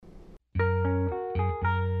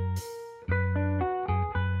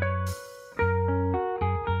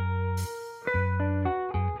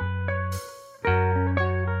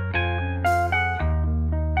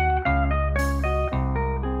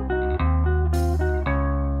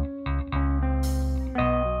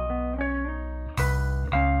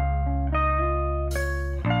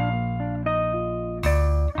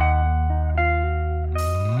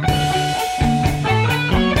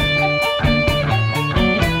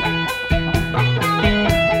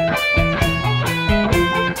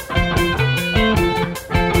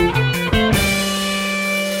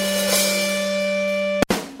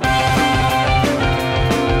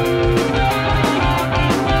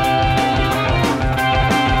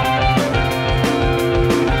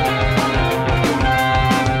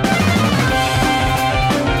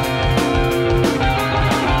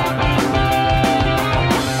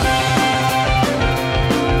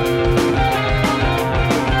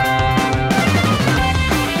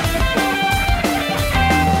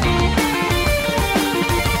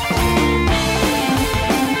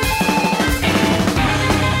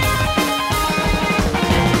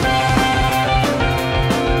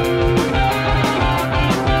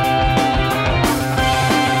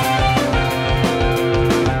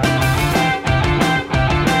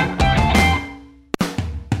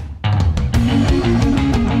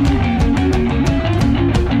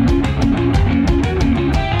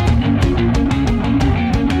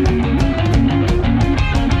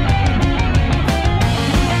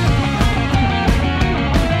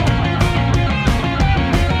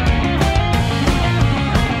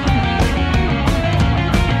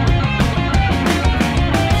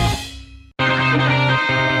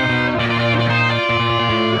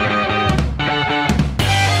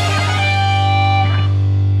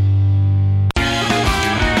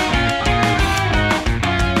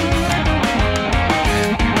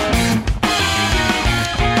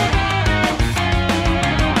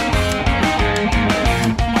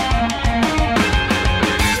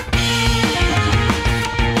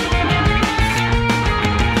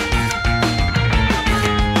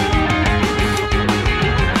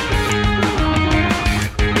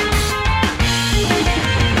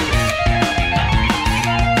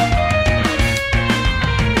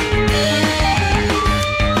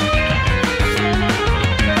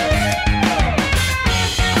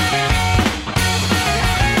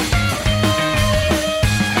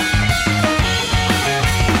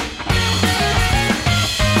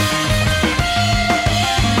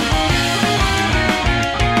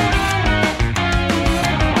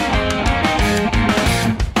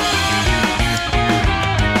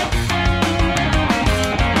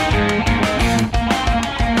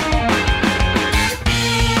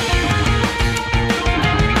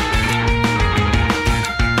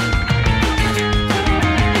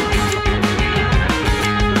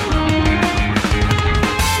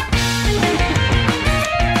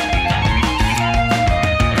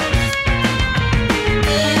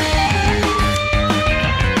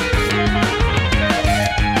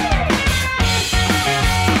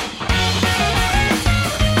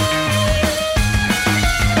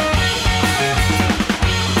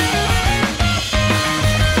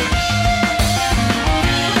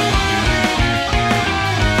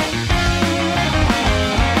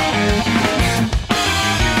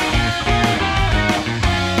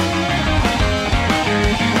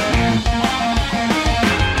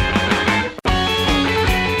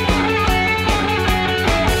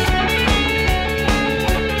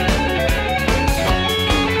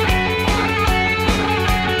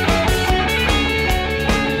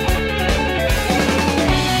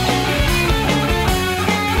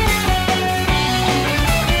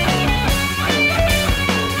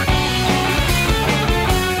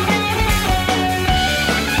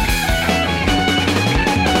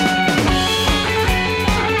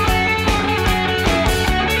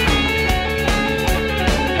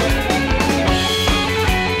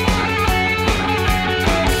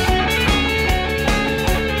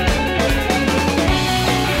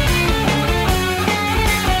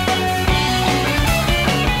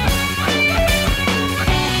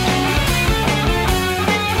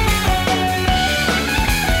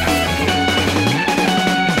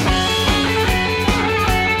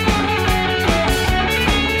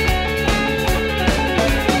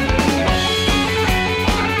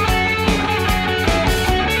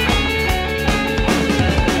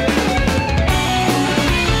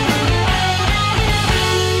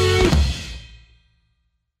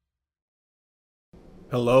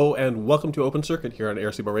Hello and welcome to Open Circuit here on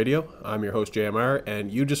AirCbo Radio. I'm your host JMR,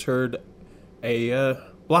 and you just heard a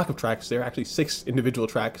block of tracks. There are actually 6 individual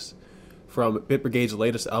tracks from Bit Brigade's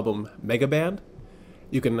latest album, Mega Band.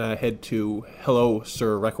 You can head to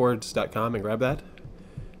hellosirrecords.com and grab that.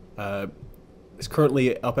 It's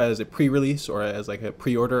currently up as a pre-release or as like a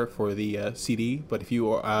pre-order for the CD, but if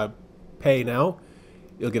you pay now,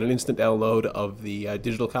 you'll get an instant download of the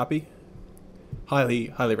digital copy.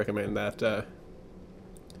 Highly recommend that.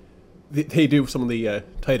 They do some of the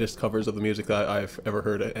tightest covers of the music that I've ever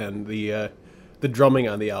heard, and the drumming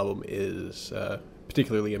on the album is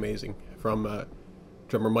particularly amazing from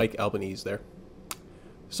drummer Mike Albanese there.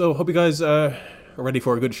 So hope you guys are ready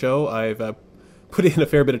for a good show. I've put in a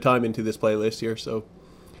fair bit of time into this playlist here, so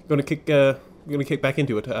I'm gonna kick back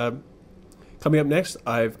into it. Coming up next,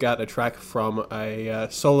 I've got a track from a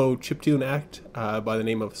solo chiptune act by the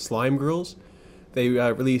name of Slime Girls. They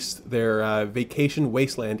released their Vacation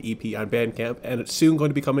Wasteland EP on Bandcamp, and it's soon going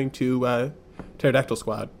to be coming to Pterodactyl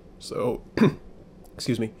Squad. So,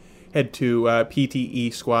 excuse me, head to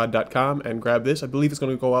ptesquad.com and grab this. I believe it's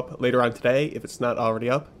going to go up later on today, if it's not already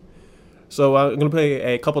up. So I'm going to play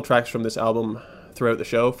a couple tracks from this album throughout the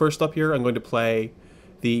show. First up here, I'm going to play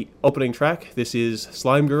the opening track. This is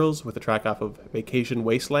Slime Girls with a track off of Vacation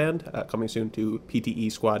Wasteland, coming soon to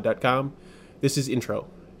ptesquad.com. This is Intro.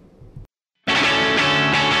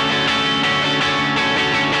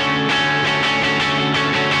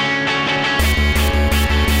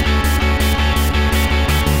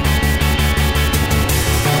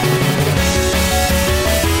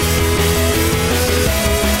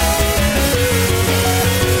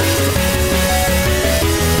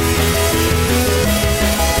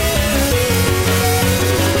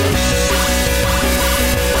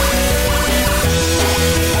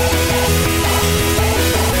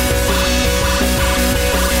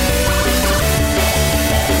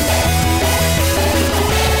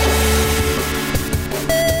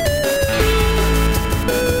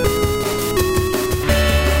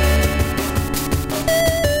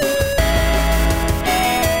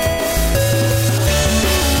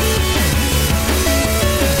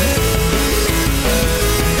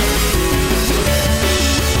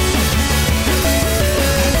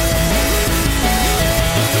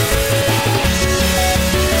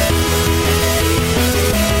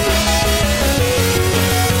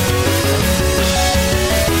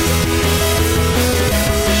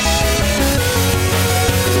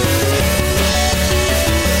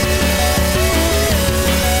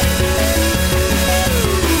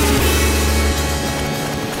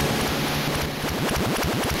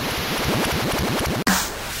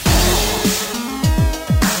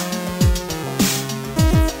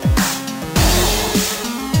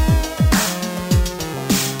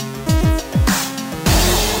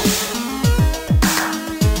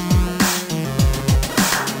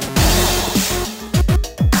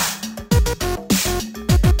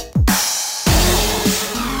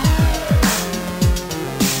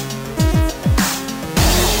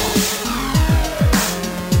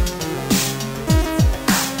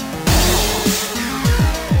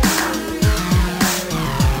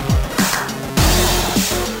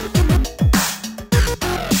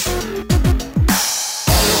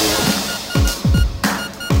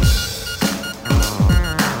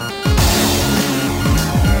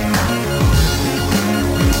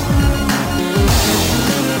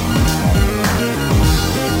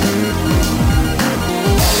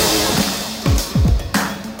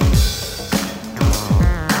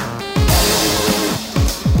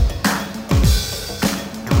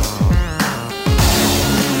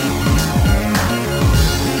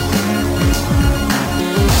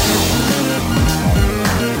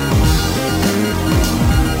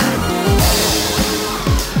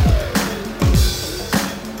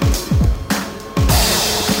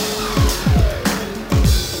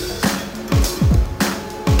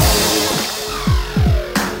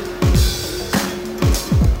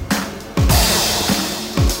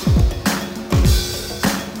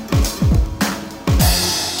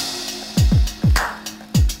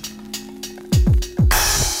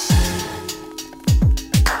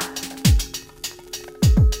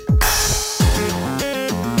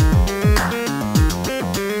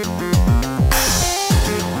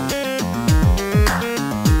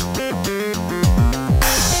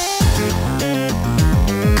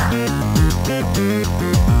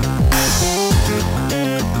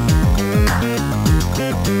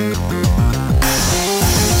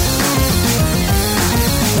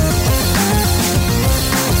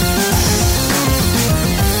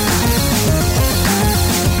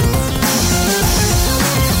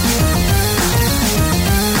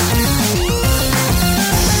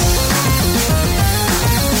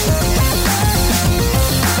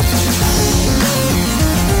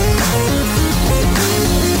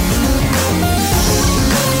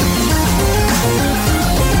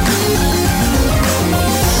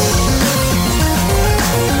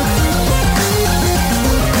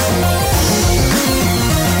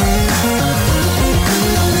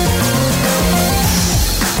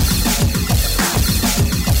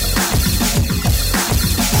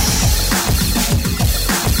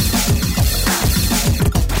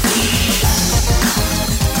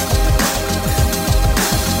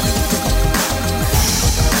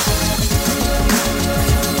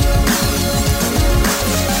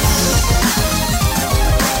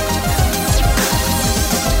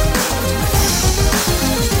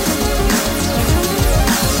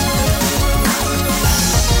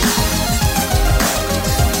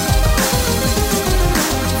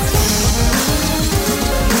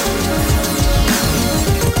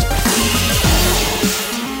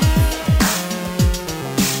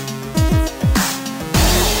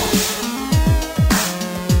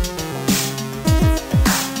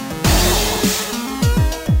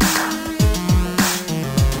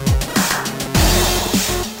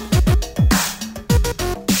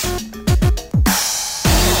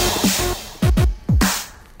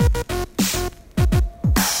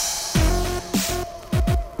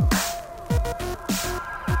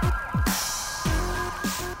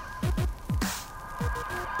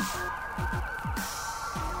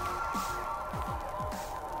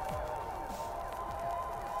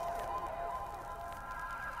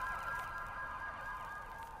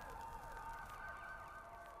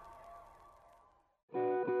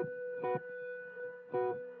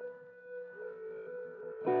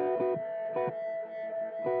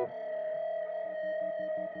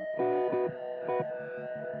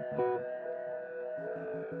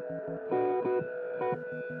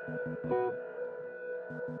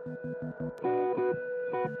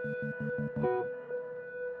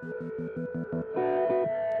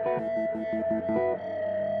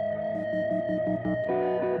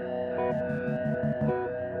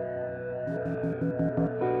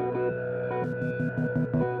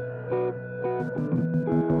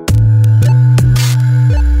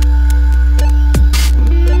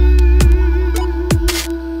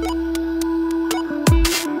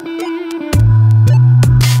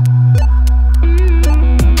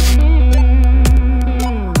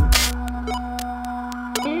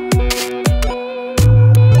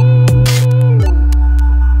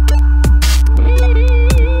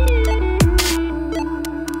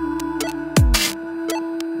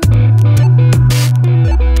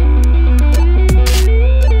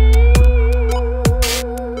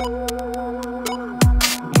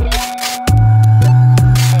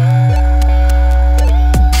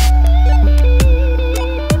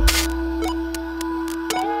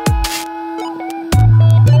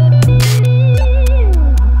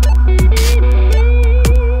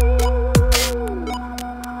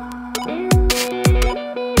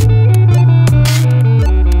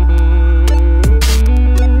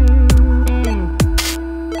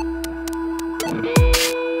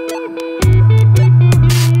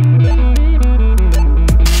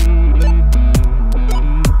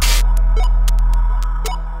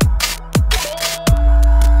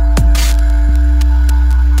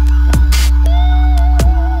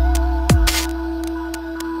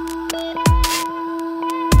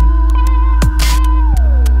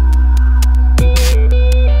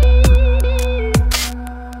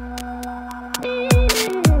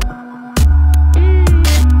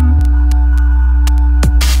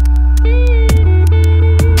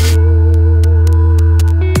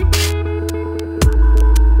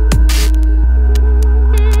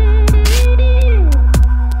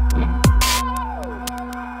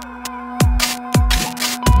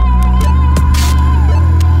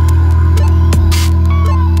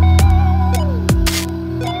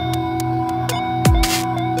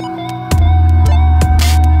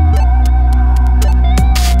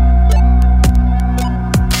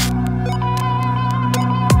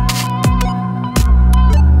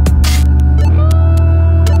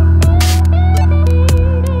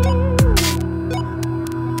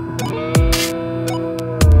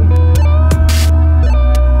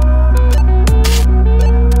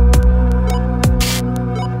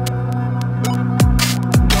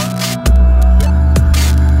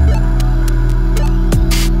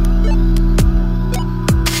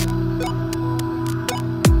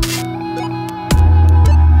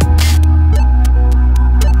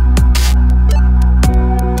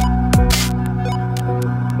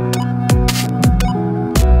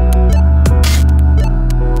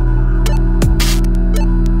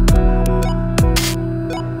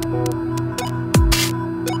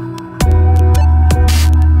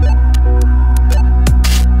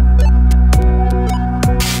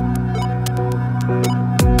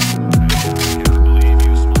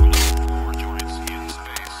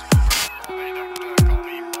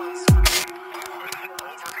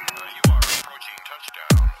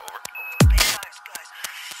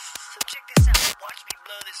 Watch me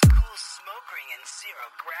blow this cool smoke ring in zero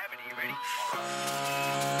gravity. Ready?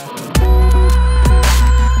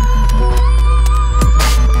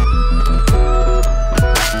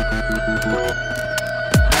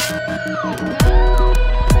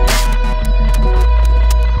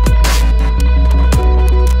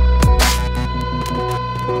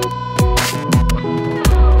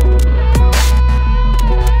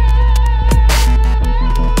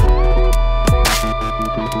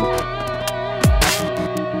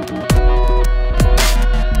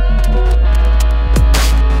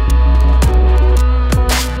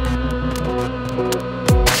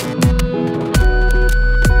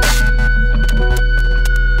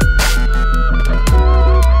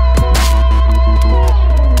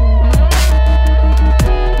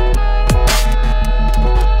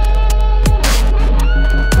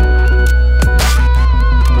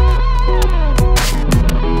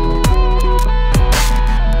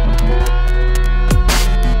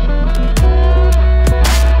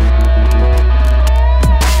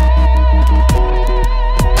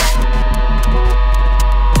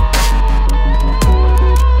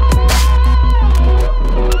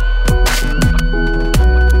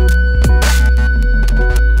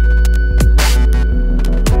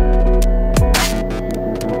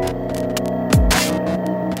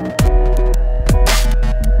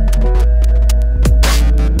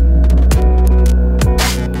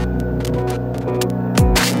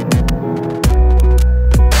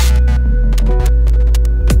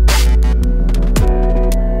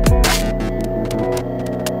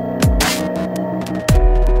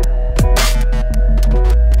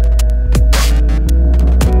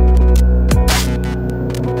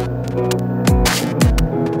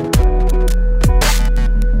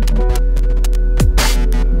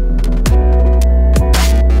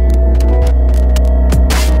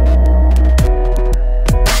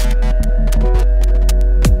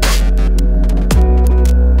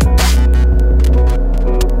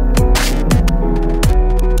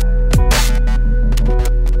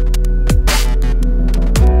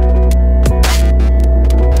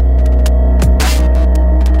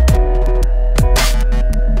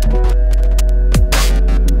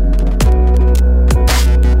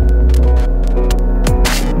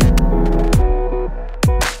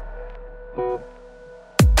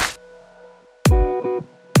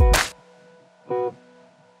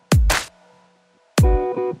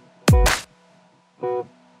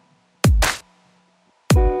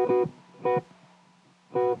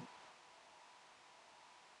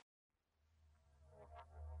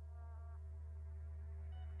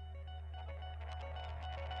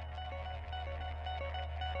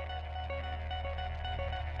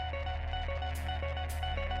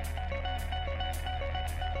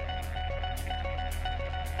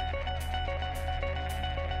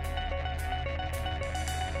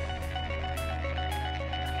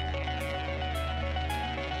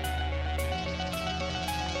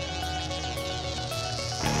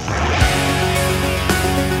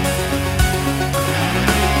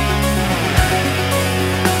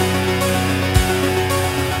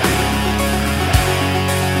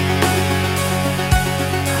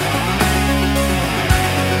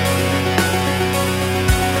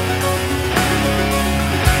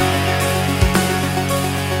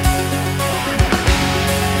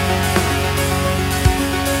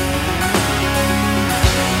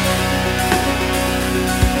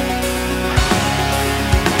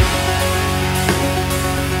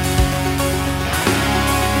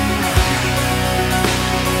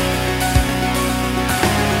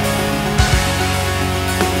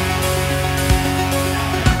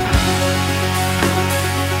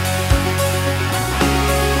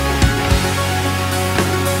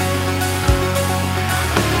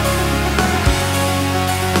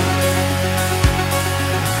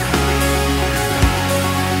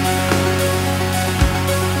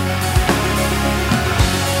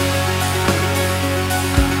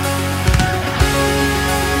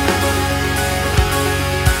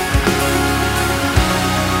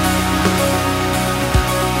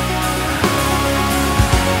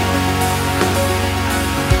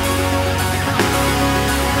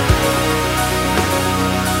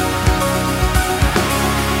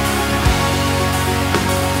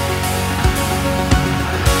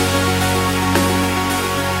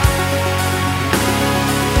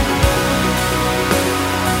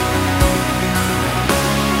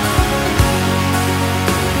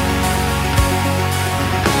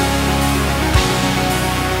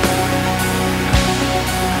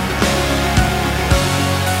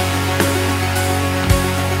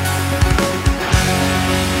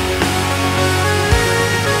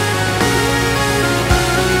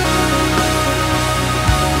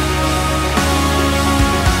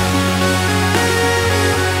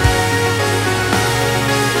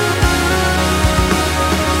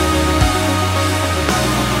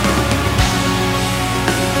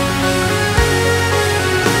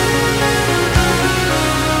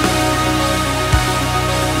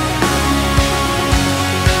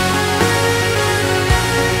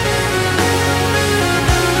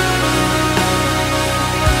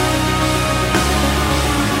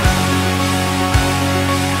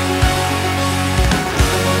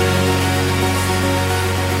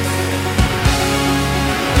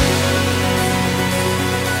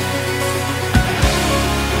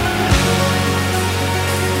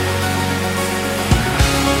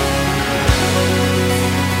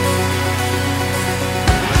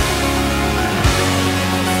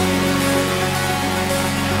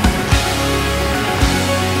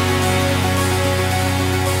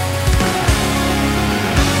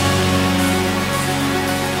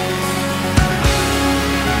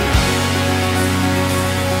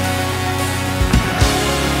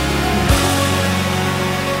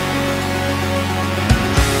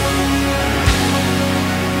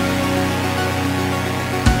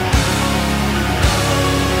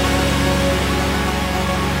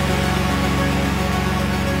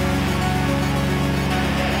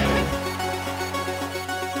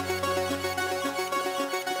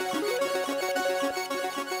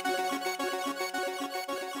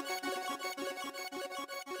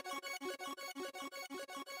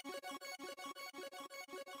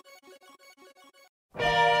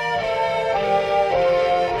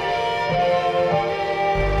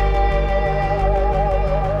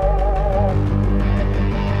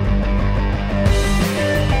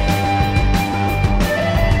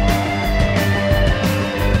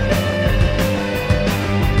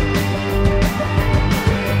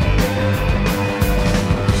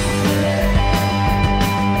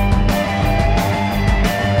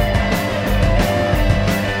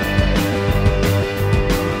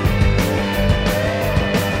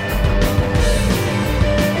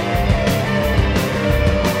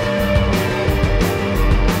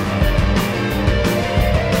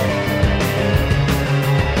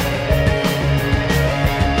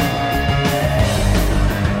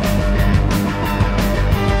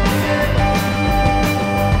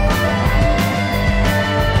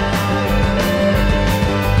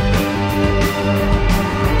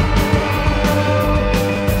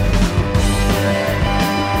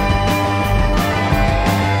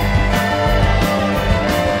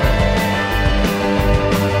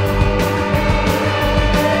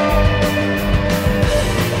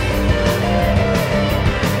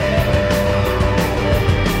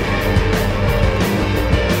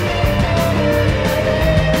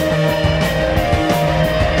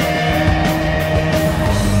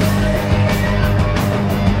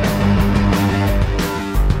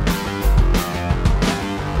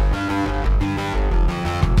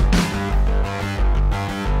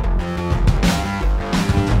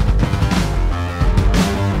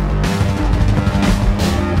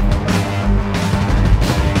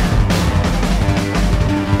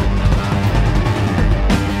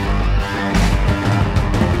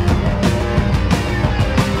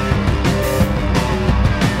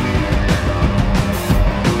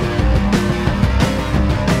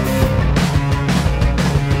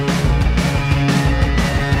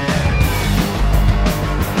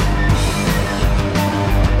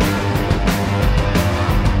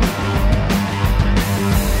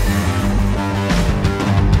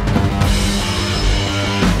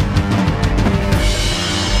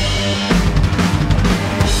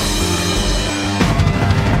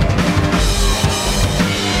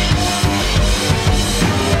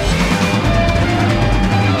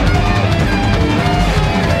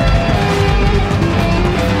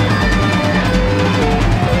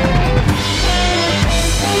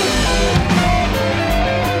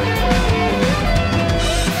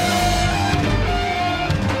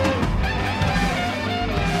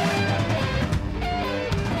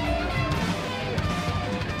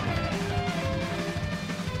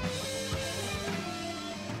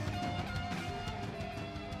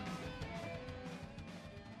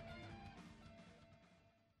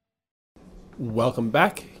 Welcome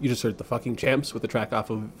back. You just heard the fucking Champs with the track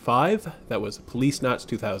off of 5. That was Police Knots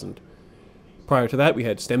 2000. Prior to that, we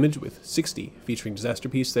had Stemmage with 60, featuring Disaster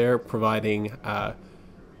Piece there, providing,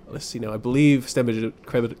 let's see now, I believe Stemmage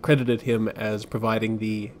credited him as providing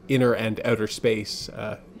the inner and outer space,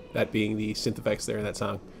 that being the synth effects there in that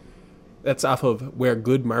song. That's off of Where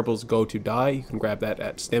Good Marbles Go to Die. You can grab that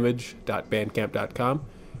at stemmage.bandcamp.com.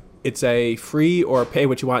 It's a free or pay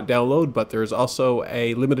what you want download, but there's also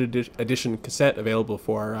a limited edition cassette available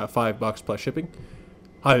for $5 plus shipping.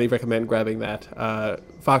 Highly recommend grabbing that.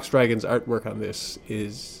 Fox Dragon's artwork on this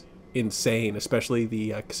is insane, especially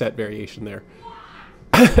the cassette variation there.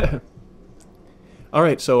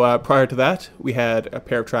 Alright, so prior to that, we had a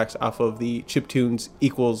pair of tracks off of the Chiptunes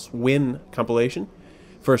Equals Win compilation.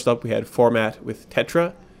 First up, we had Format with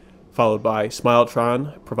Tetra, followed by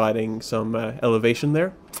Smiletron, providing some elevation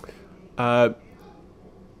there.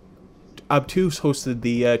 Obtuse hosted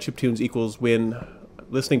the Chiptunes Equals Win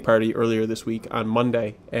listening party earlier this week on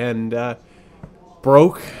Monday, and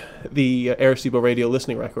broke the Arecibo Radio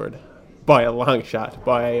listening record by a long shot,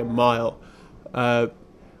 by a mile.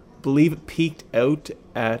 Believe it peaked out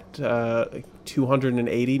at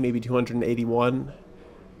 280, maybe 281,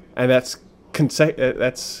 and that's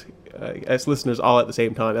listeners all at the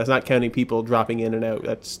same time. That's not counting people dropping in and out.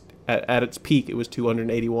 That's at its peak, it was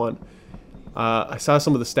 281. I saw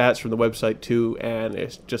some of the stats from the website too, and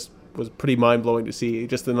it just was pretty mind-blowing to see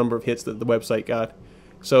just the number of hits that the website got.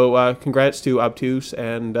 So congrats to Obtuse,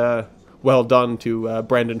 and well done to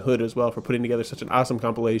Brandon Hood as well for putting together such an awesome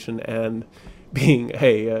compilation and being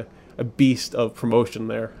a beast of promotion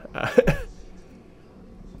there.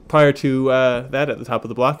 Prior to that, at the top of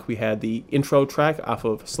the block, we had the intro track off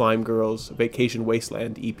of Slime Girl's Vacation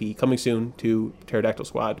Wasteland EP, coming soon to Pterodactyl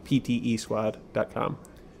Squad, ptesquad.com.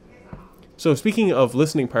 So speaking of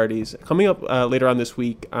listening parties, coming up later on this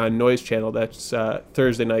week on Noise Channel, that's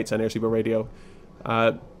Thursday nights on Arecibo Radio,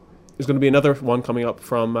 there's going to be another one coming up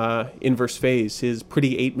from Inverse Phase. His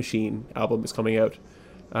Pretty 8 Machine album is coming out.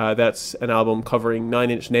 That's an album covering Nine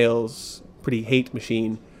Inch Nails' Pretty Hate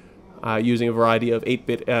Machine, using a variety of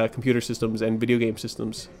 8-bit computer systems and video game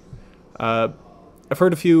systems. I've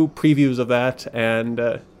heard a few previews of that, and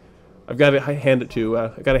I've got to hand it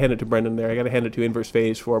to Brendan there. I got to hand it to Inverse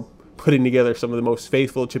Phase for putting together some of the most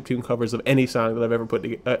faithful chiptune covers of any song that I've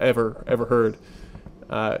ever ever heard.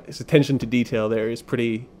 His attention to detail there is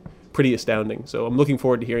pretty astounding. So I'm looking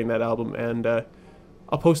forward to hearing that album, and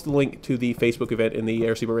I'll post the link to the Facebook event in the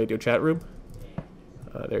Arecibo Radio chat room.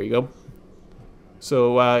 There you go.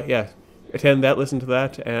 So yeah, attend that, listen to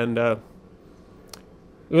that, and I'm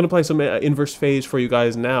going to play some Inverse Phase for you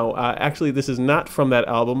guys now. Actually, this is not from that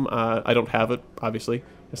album. I don't have it, obviously.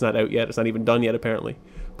 It's not out yet. It's not even done yet, apparently.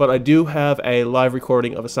 But I do have a live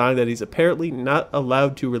recording of a song that he's apparently not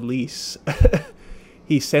allowed to release.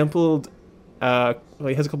 He sampled, he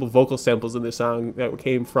has a couple of vocal samples in this song that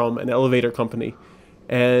came from an elevator company,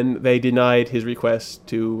 and they denied his request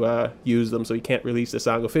to use them, so he can't release the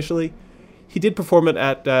song officially. He did perform it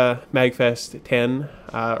at MagFest 10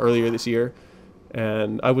 earlier this year,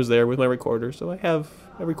 and I was there with my recorder, so I have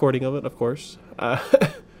a recording of it, of course.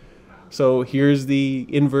 So here's the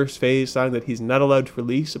Inverse Phase song that he's not allowed to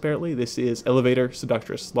release, apparently. This is Elevator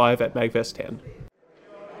Seductress, live at MagFest 10.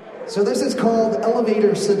 So this is called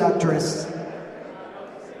Elevator Seductress.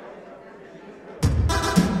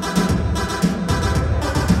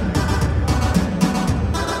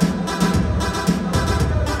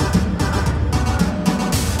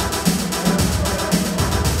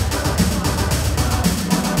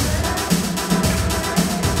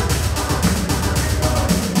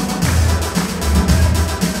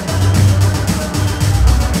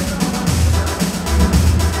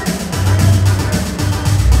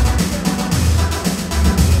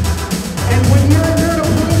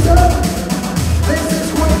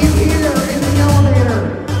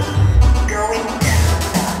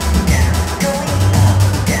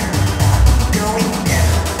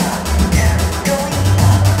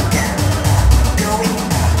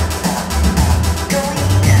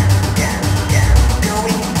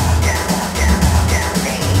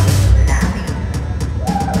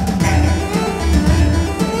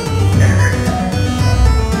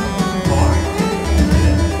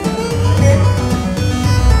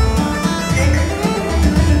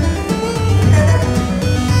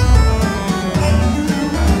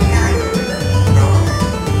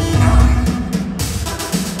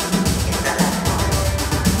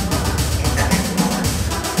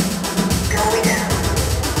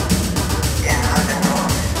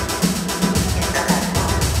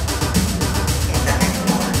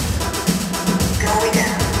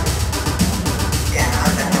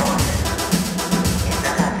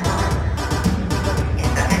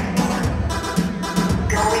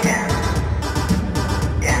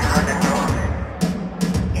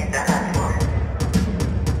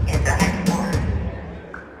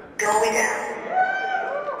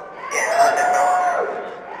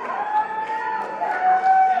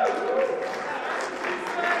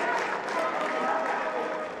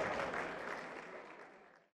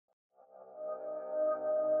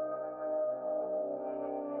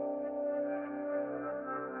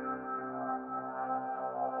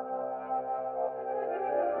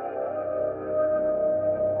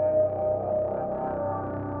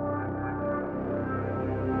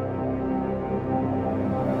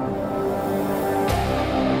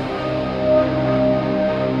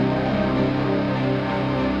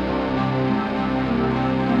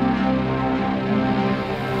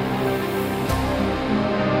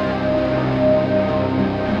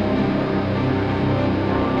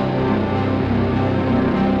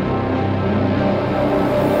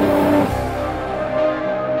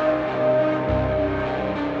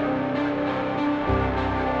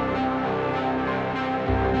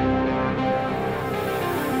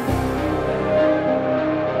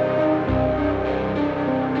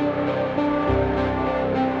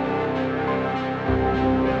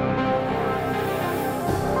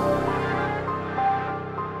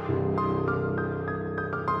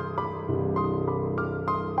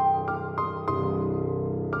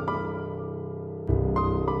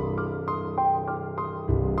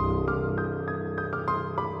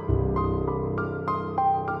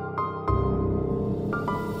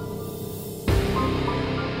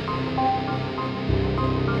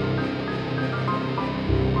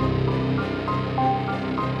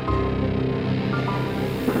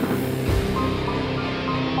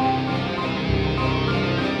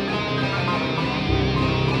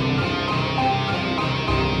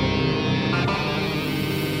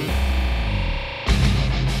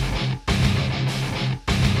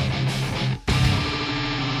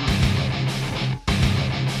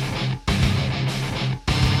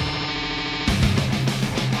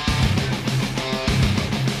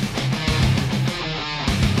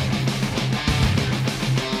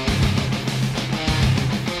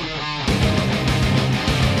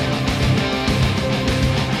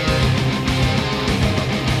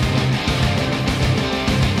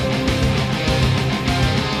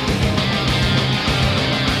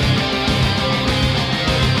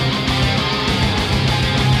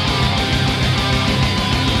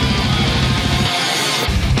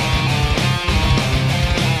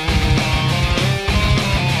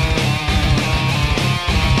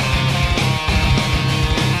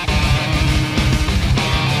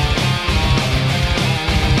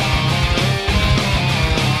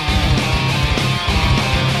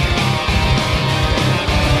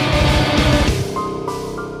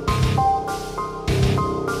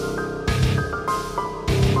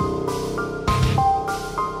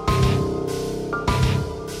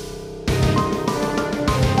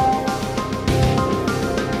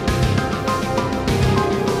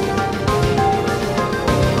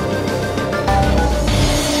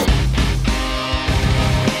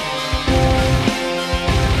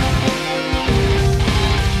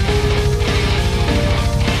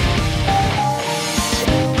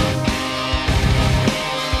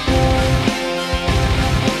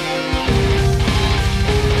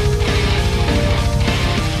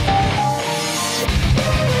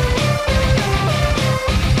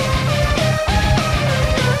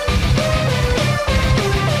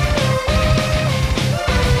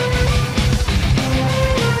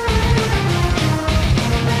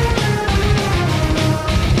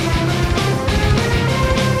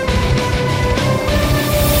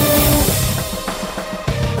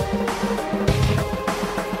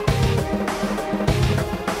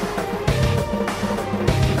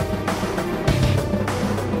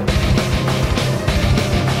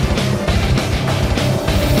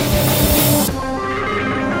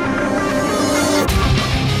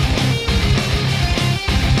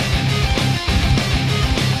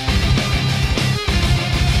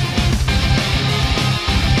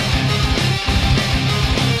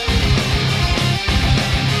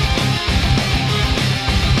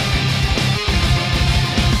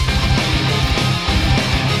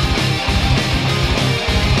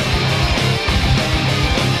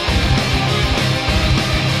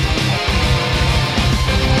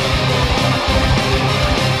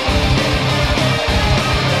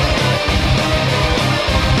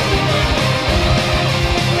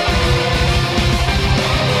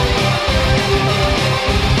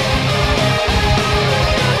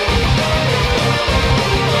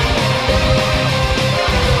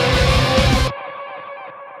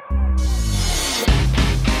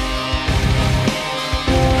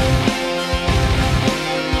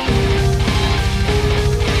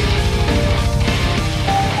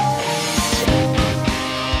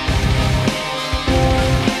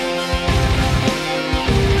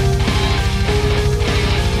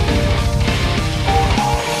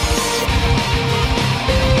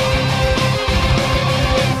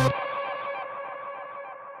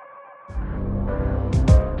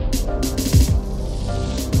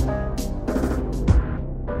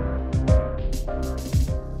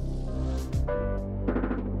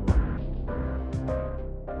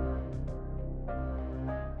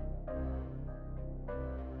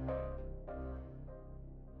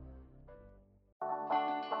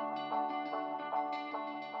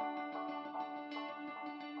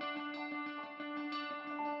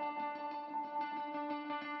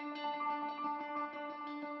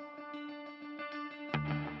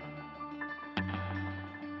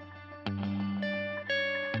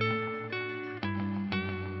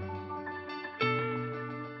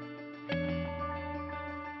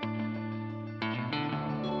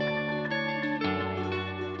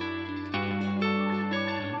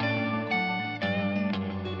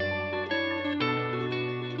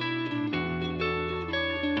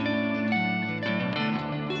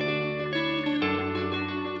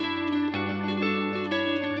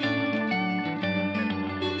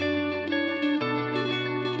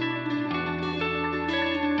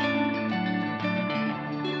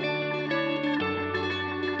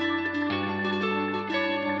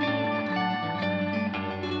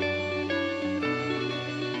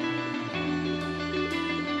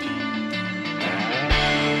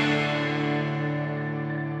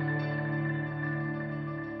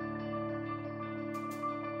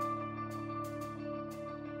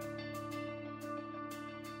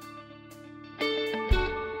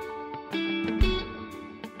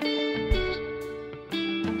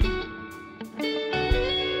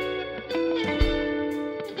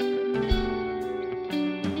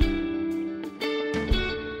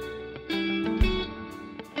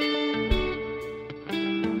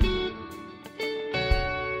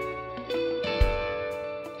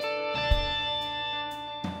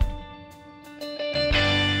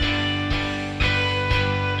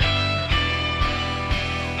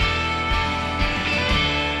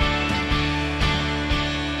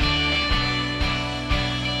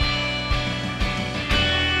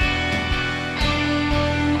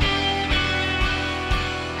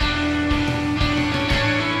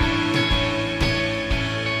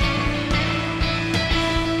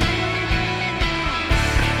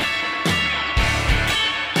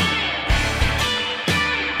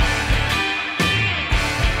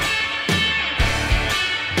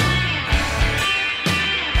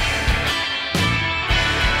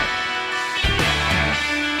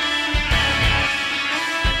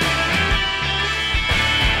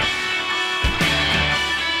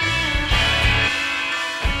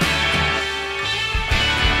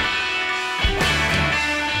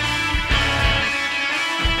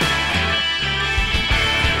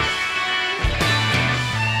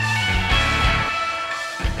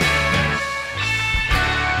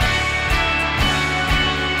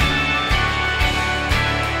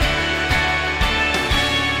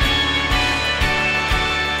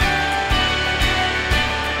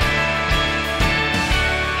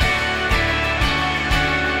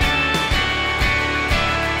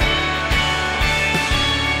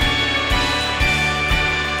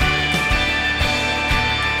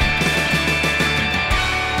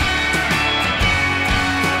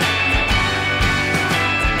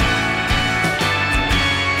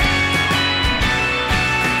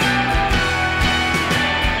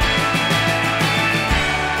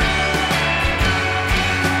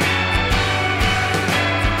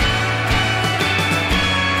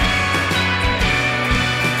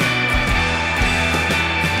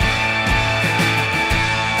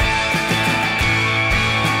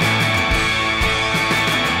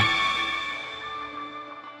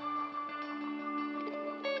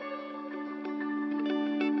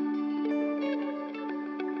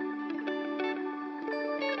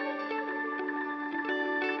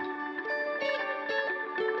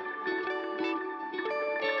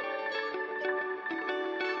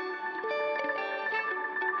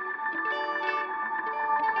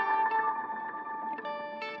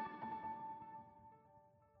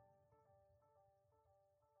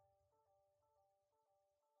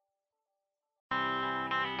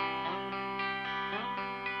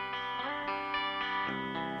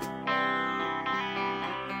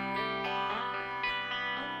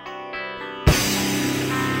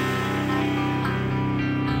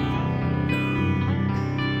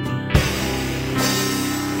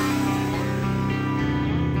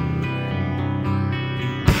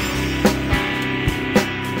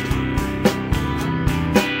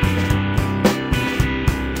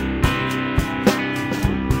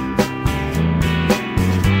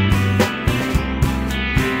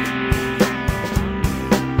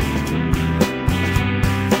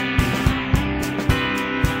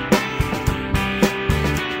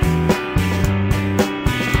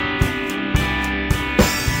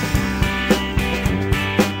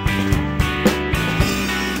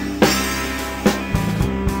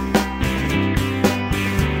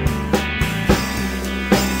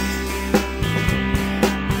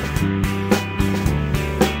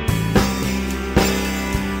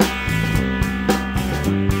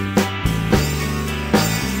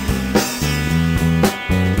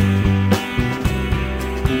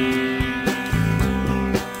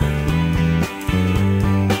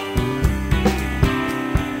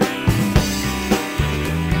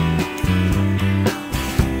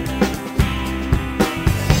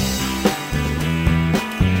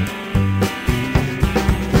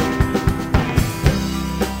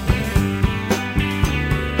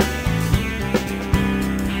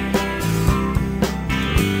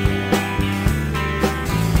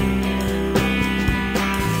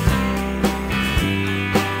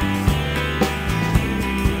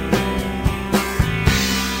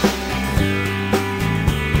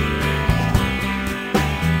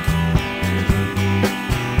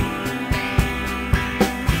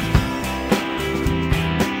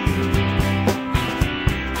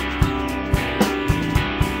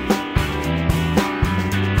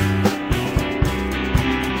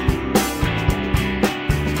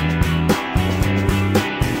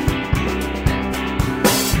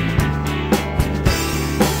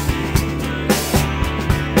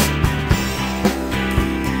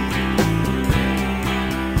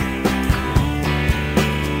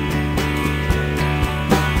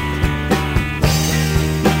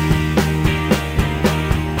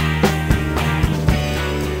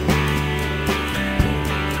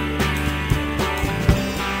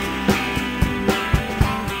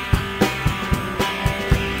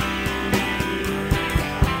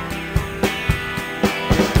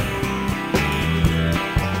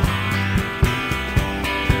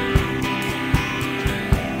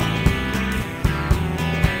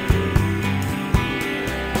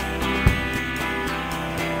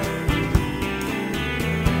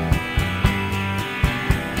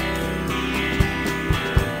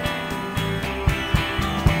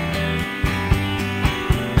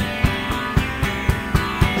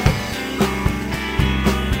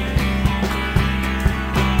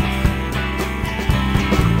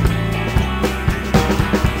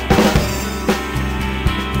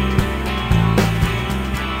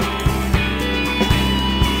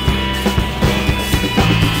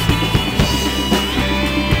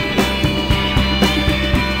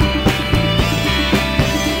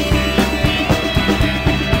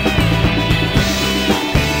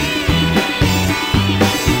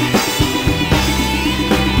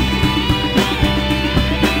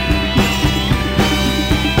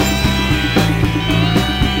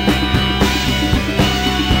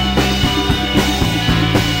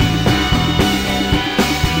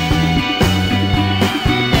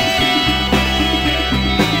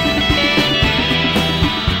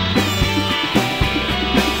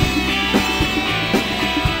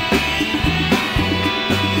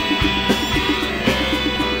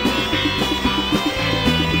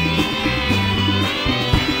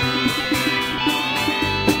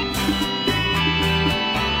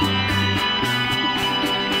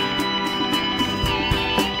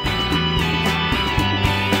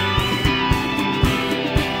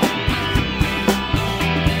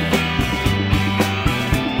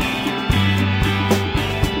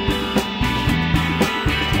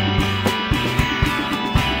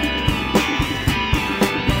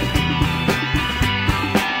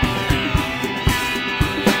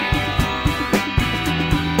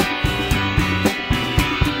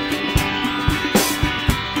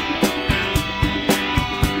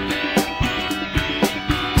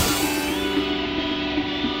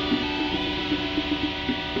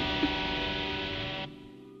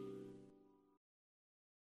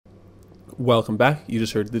 Welcome back. You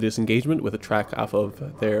just heard The Disengagement with a track off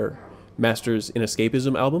of their Masters in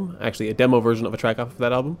Escapism album, actually a demo version of a track off of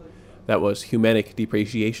that album. That was Humanic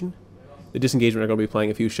Depreciation. The Disengagement are going to be playing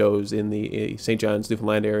a few shows in the St. John's,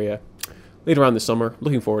 Newfoundland area later on this summer.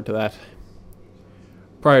 Looking forward to that.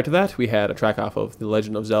 Prior to that, we had a track off of The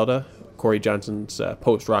Legend of Zelda, Corey Johnson's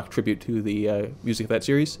post-rock tribute to the music of that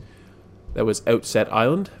series. That was Outset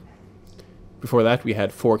Island. Before that, we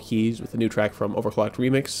had Four Keys with a new track from Overclocked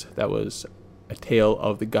Remix. That was A Tale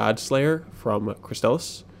of the Godslayer from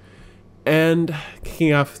Christelis. And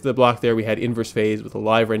kicking off the block there, we had Inverse Phase with a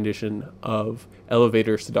live rendition of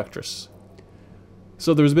Elevator Seductress.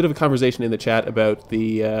 So there was a bit of a conversation in the chat about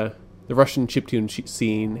the Russian chiptune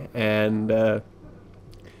scene and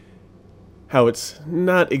how it's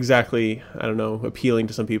not exactly, appealing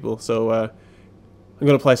to some people. So I'm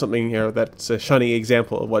going to play something here that's a shiny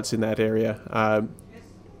example of what's in that area.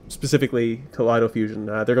 Specifically, Kaleido Fusion.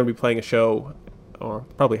 They're going to be playing a show, or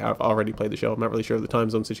probably have already played the show. I'm not really sure of the time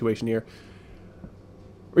zone situation here.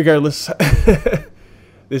 Regardless,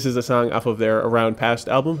 this is a song off of their Around Past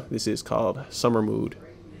album. This is called Summer Mood.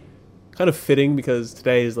 Kind of fitting because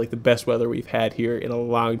today is like the best weather we've had here in a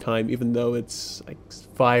long time, even though it's like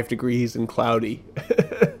 5 degrees and cloudy.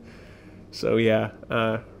 So yeah,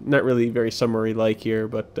 not really very summery like here,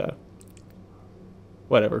 but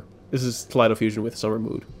whatever. This is Kaleido Fusion with Summer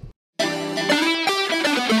Mood.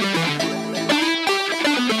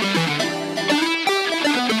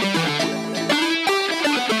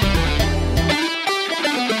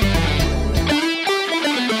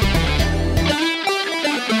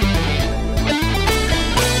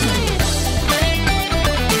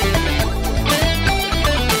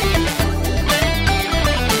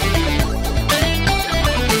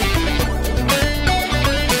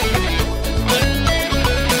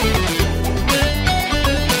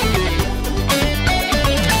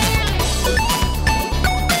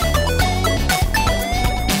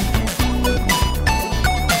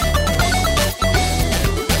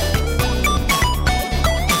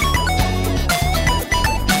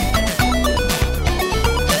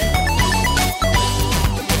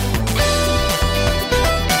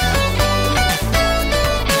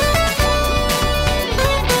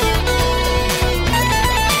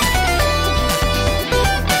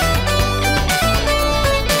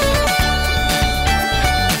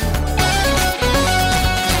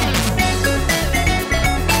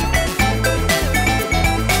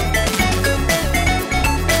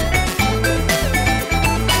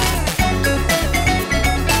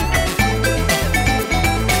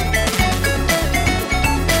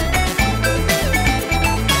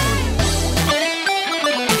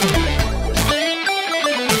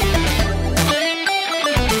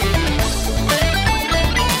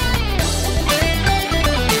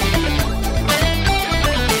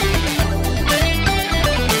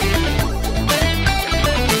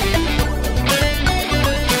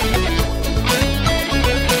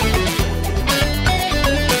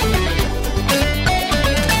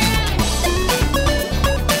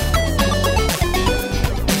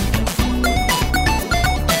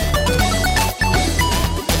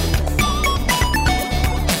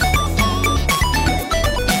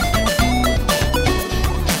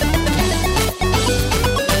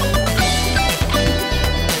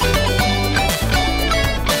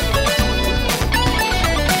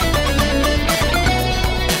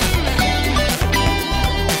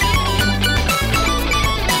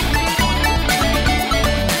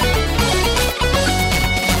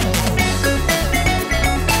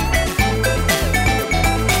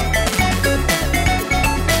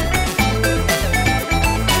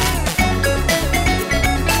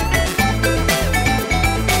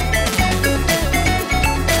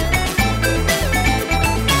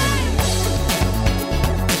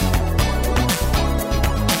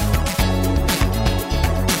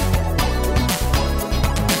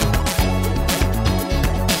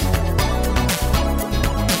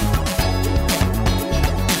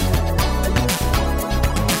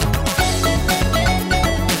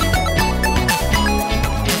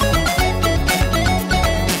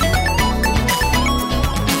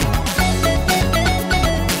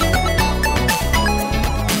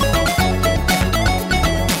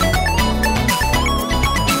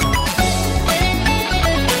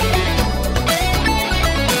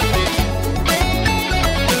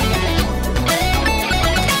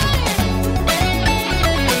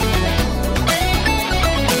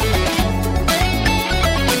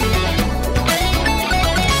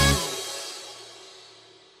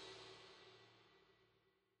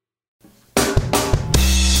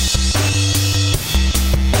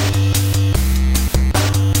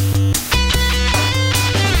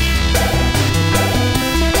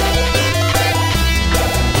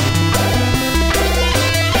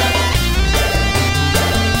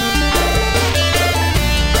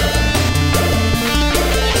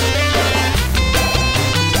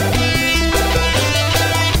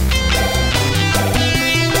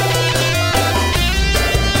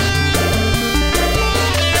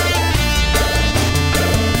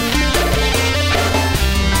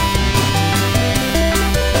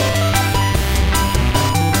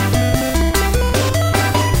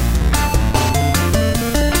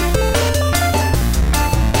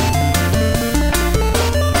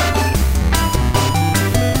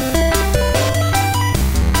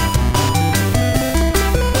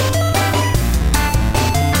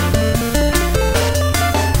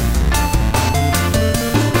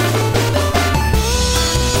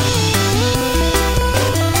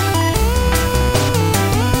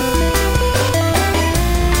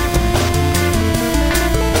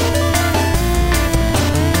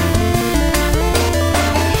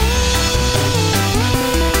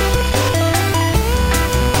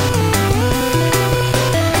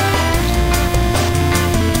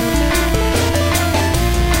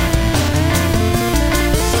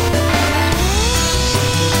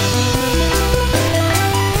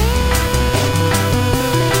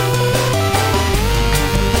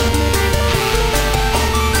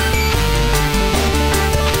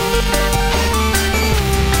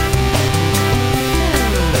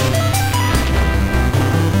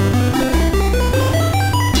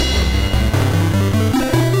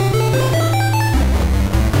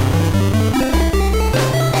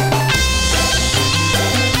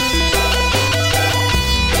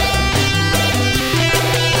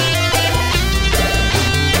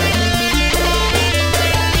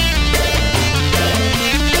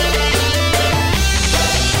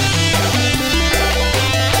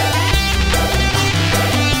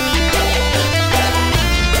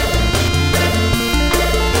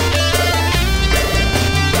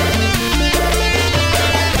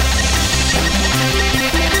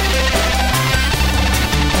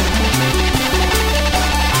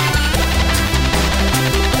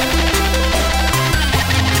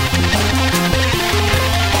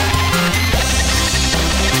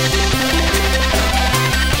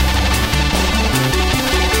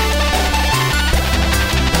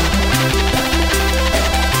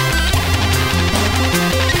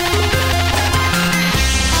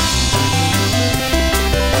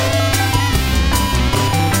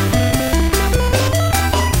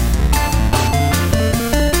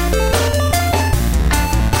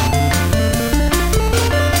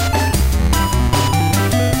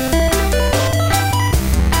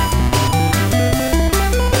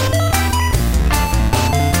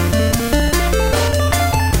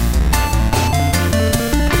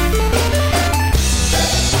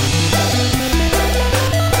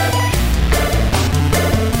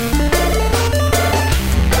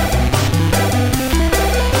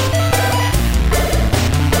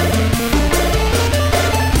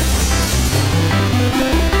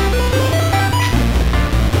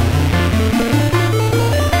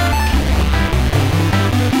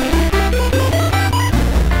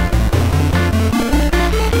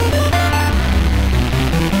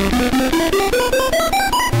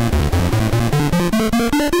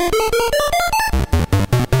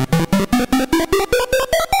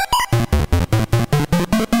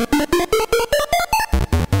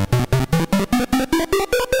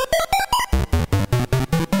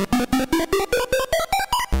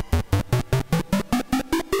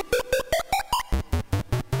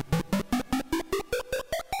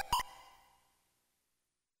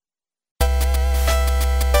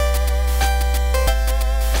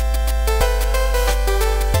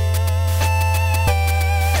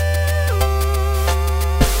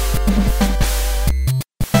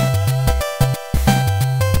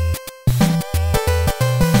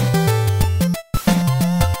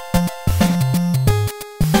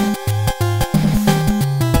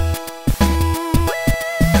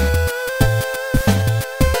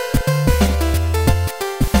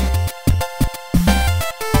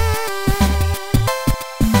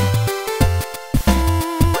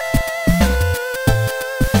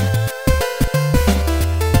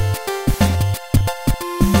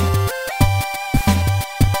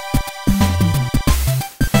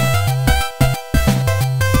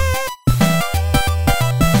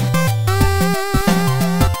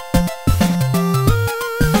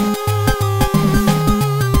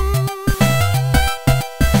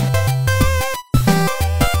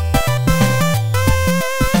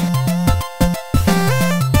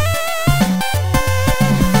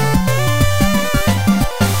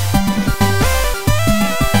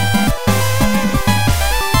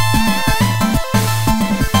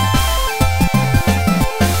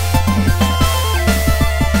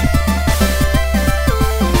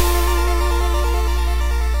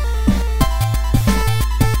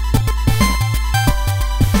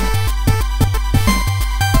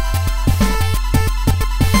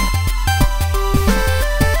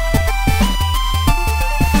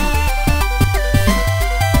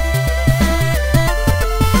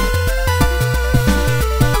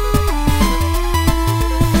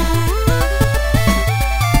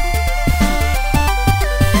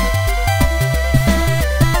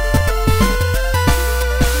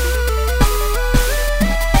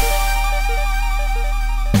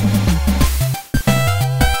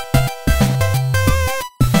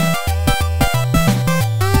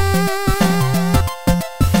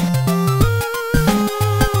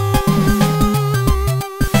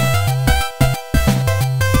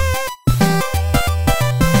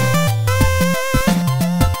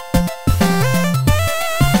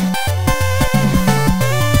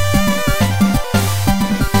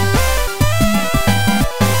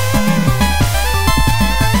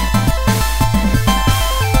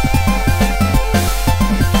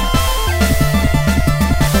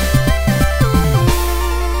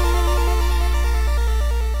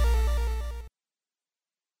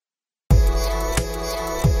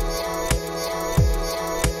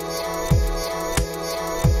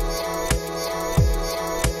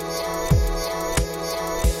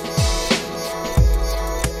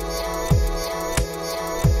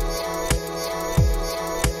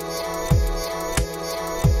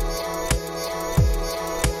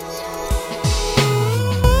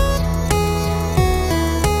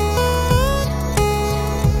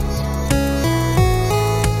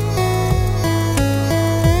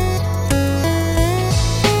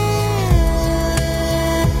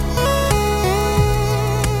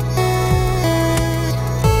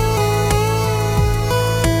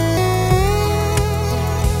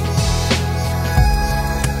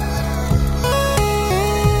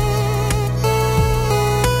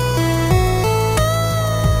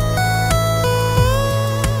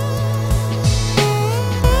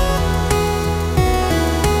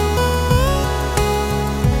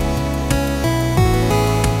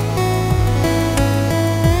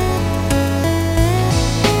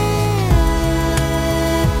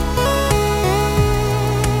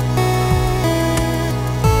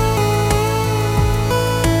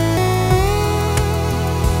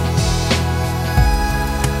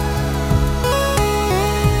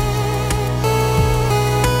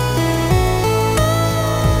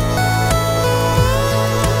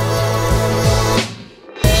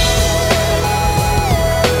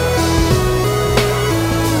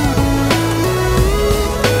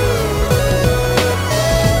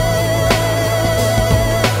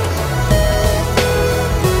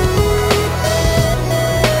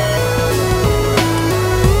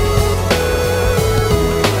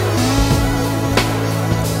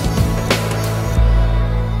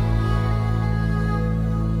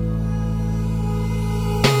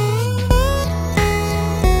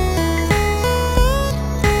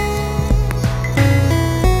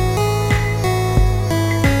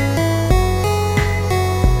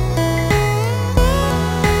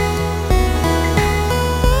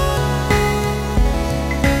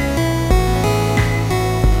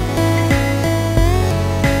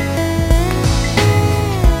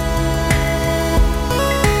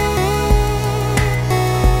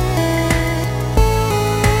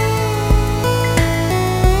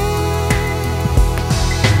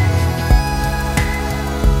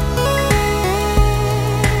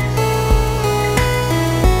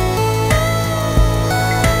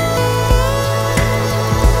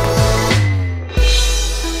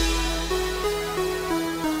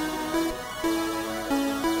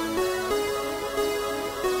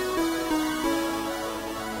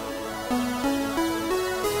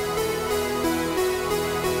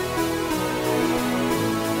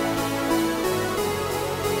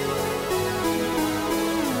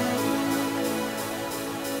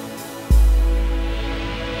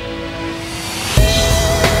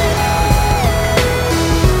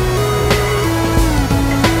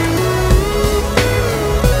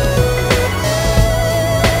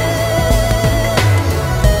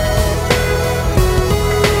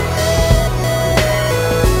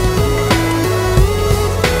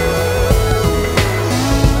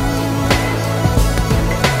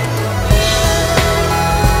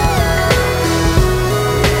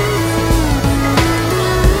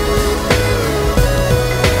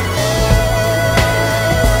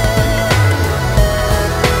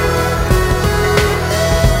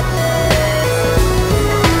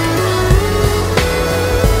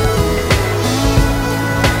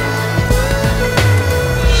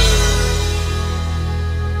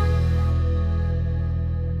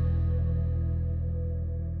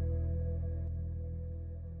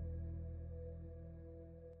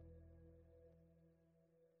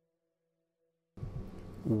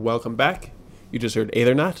 Welcome back. You just heard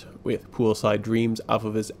Aethernaut with Poolside Dreams off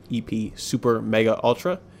of his EP Super Mega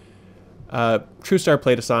Ultra. True Star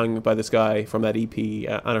played a song by this guy from that EP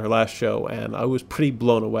on her last show, and I was pretty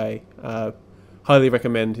blown away. Highly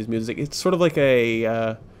recommend his music. It's sort of like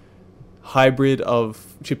a hybrid of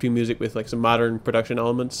chiptune music with like some modern production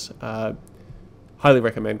elements. Highly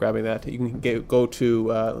recommend grabbing that. You can go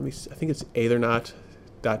to I think it's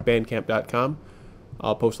aethernaut.bandcamp.com.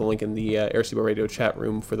 I'll post a link in the Airseaboard Radio chat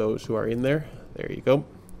room for those who are in there. There you go.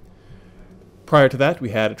 Prior to that, we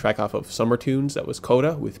had a track off of Summer Tunes. That was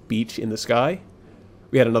Coda with Beach in the Sky.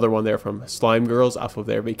 We had another one there from Slime Girls off of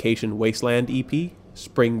their Vacation Wasteland EP,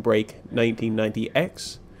 Spring Break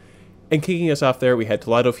 1990X. And kicking us off there, we had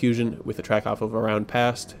Toledo Fusion with a track off of Around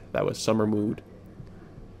Past. That was Summer Mood.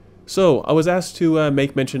 So, I was asked to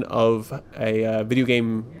make mention of a video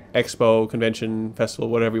game expo, convention, festival,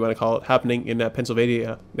 whatever you want to call it, happening in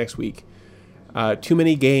Pennsylvania next week. Too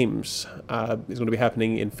Many Games is going to be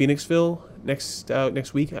happening in Phoenixville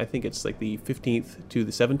next week. I think it's like the 15th to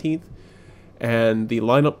the 17th. And the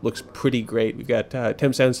lineup looks pretty great. We've got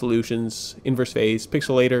Temp Sound Solutions, Inverse Phase,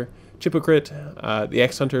 Pixelator, Chipocrit, the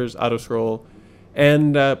X Hunters, Autoscroll,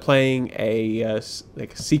 and playing a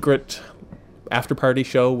secret after-party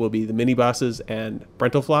show will be the Mini Bosses and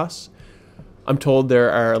Brentalfloss. I'm told there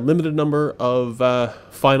are a limited number of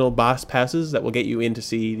final boss passes that will get you in to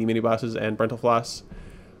see the Mini Bosses and Brentalfloss.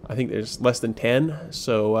 I think there's less than 10,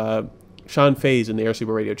 so Sean Faze in the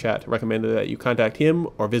Airseaboard Radio chat recommended that you contact him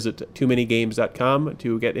or visit toomanygames.com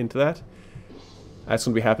to get into that. That's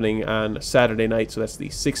going to be happening on Saturday night, so that's the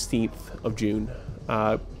 16th of June.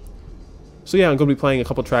 So yeah, I'm going to be playing a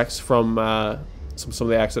couple tracks from some of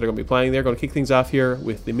the acts that are going to be playing there. Going to kick things off here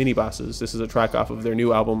with the Mini Bosses. This is a track off of their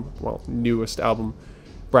newest album,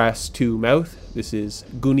 Brass to Mouth. This is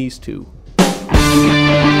Goonies 2.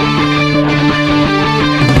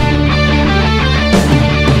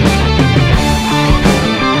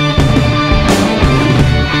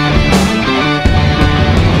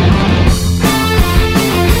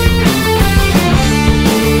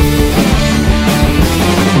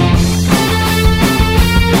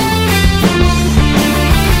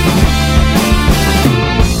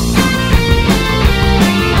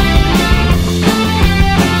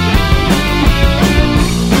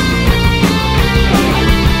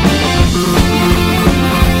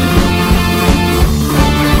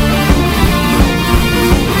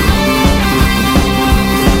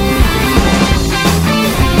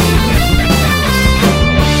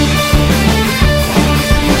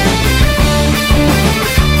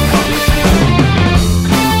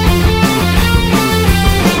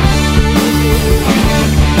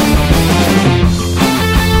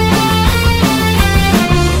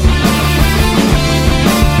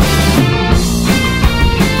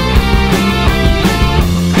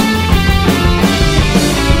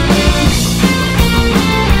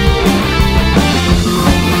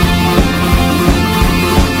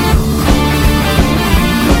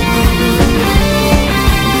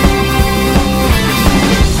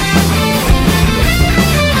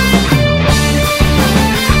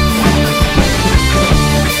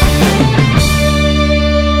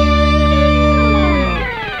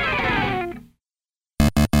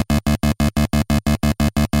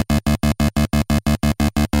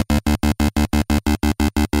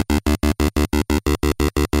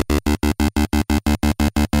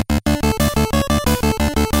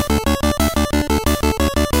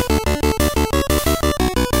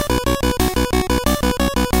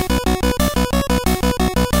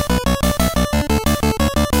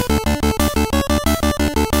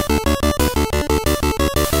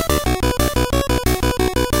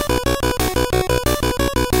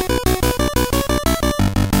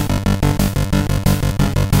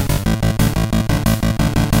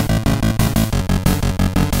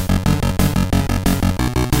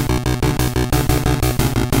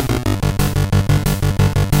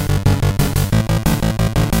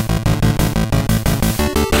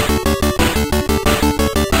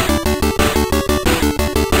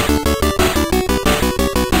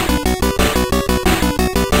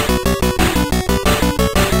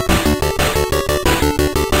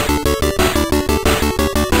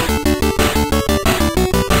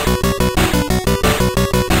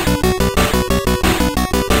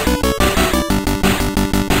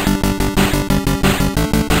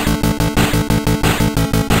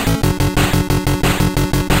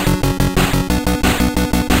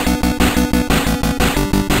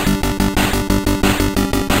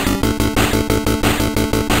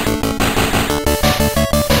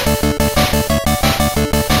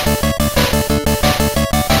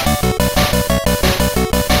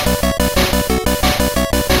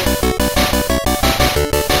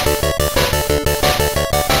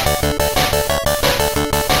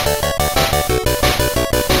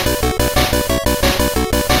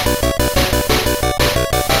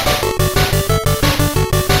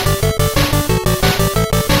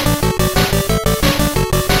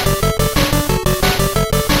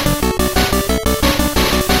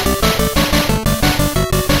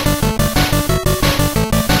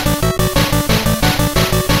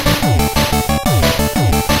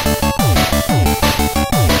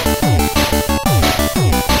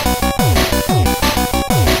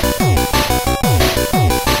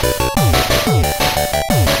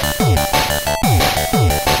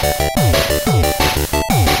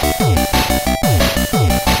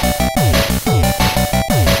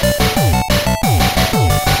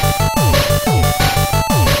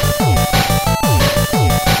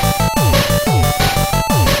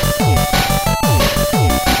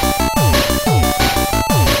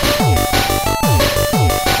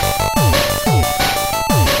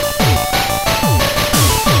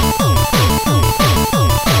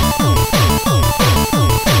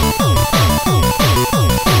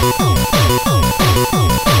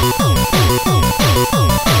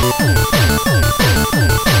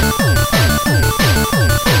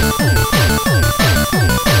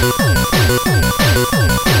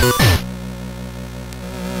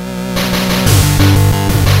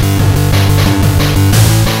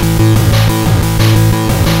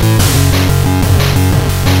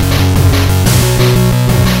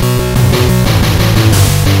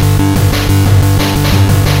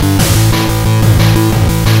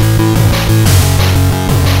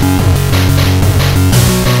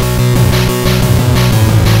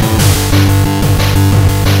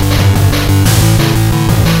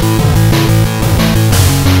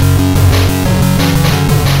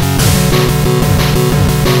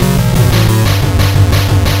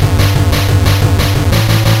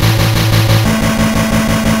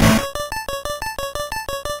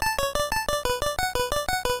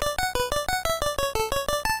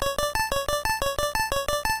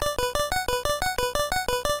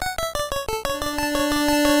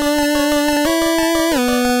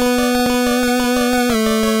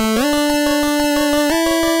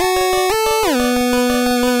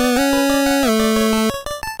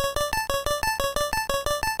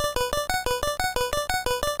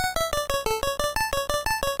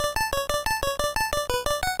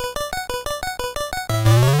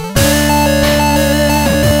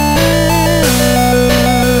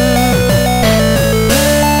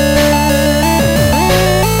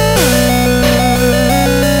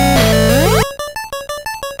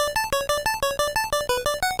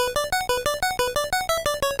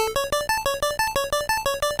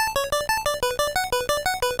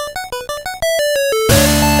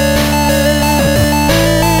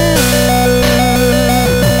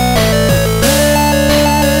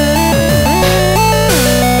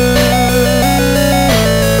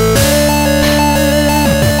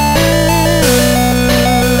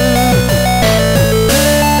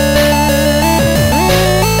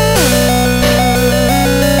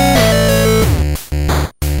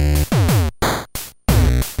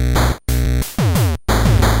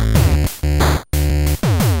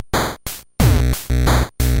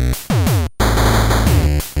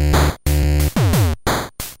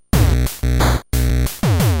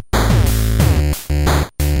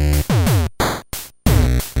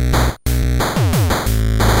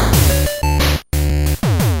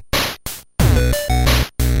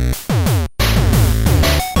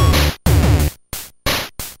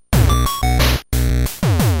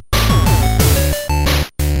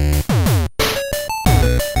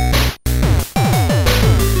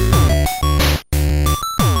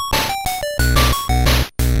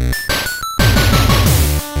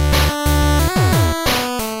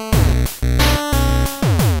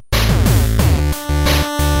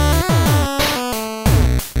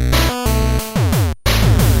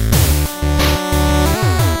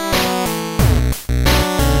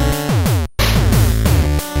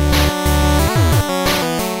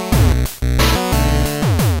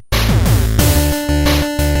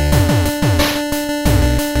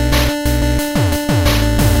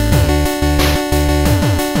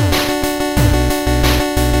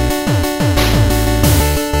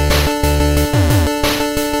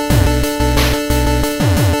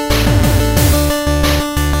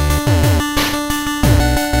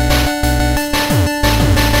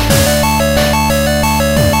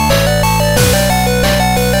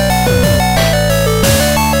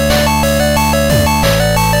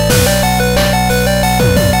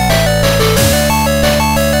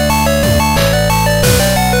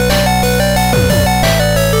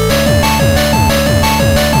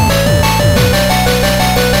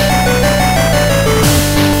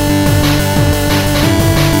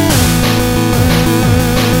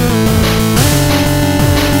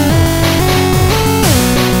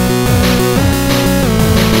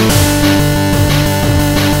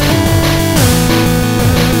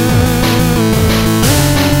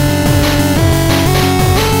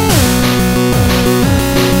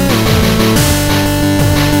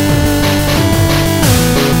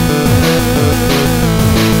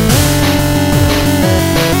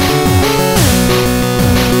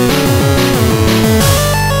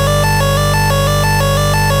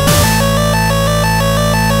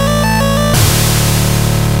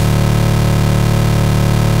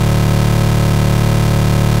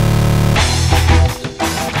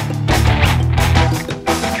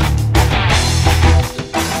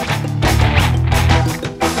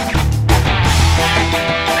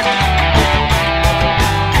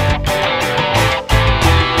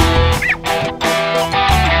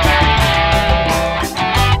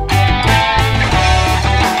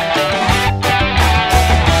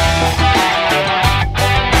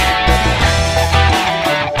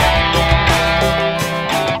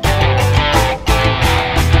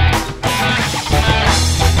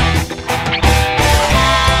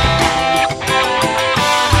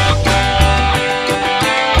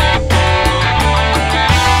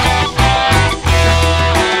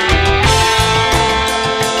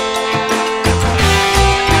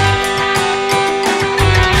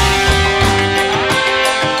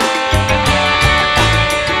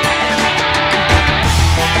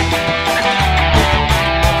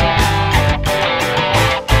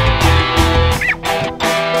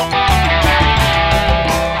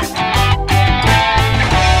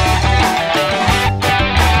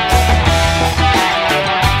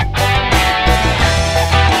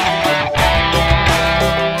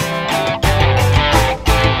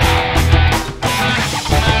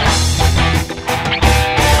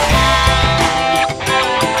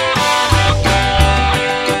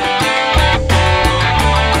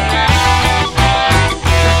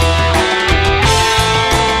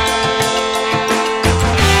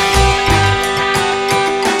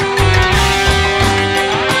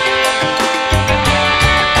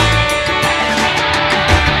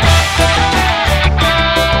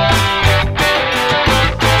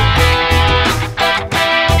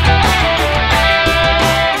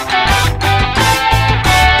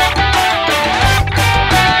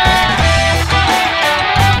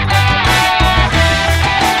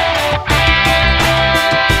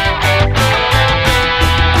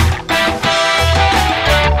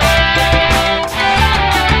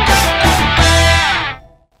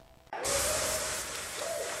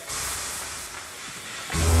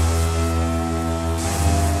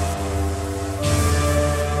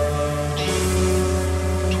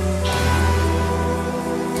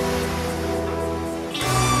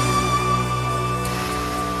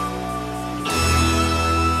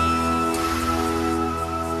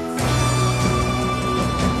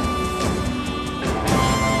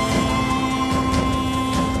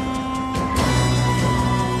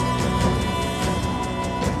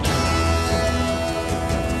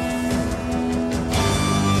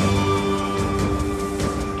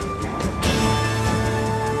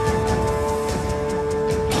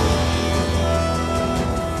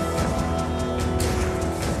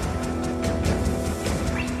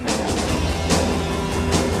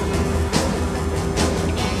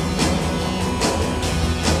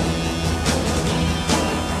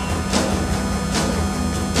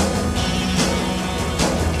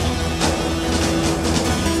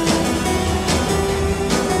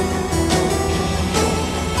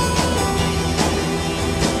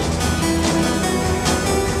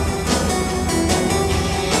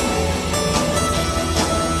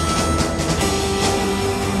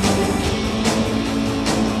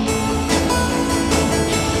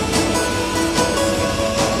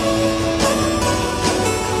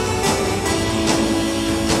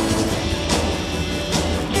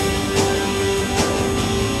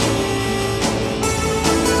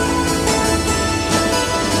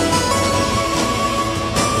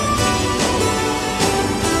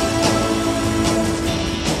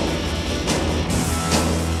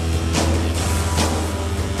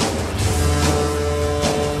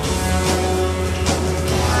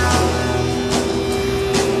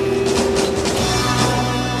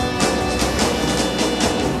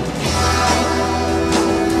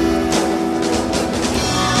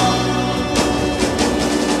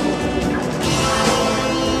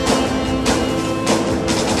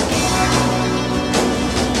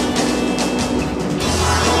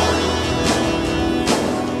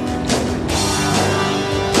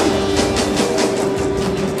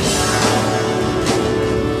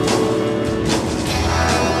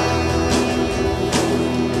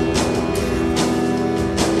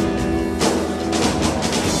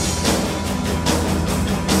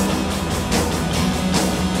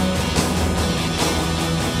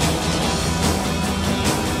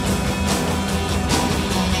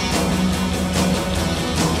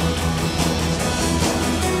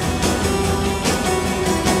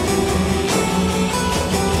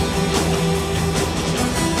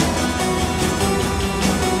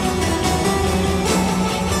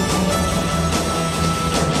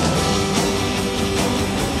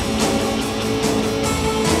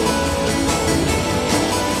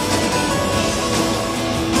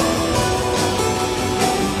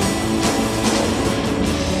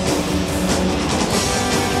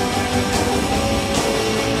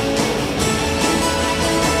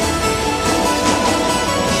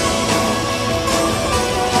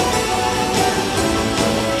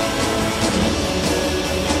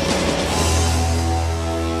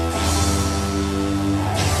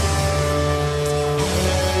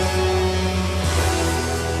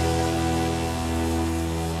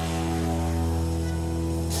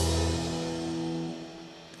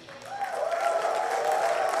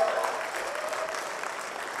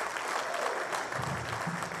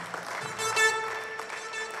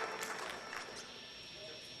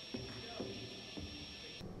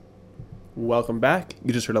 welcome back.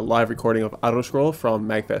 You just heard a live recording of Autoscroll from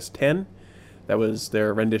MagFest 10. That was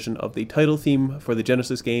their rendition of the title theme for the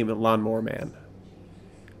Genesis game Lawnmower Man.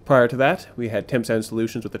 Prior to that, we had Temp Sound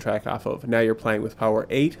Solutions with the track off of Now You're Playing with Power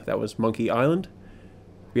 8. That was Monkey Island.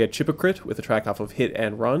 We had Chipocrite with the track off of Hit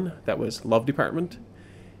and Run. That was Love Department.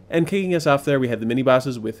 And kicking us off there, we had the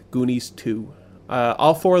Minibosses with Goonies 2.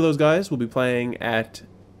 All four of those guys will be playing at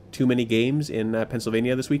Too Many Games in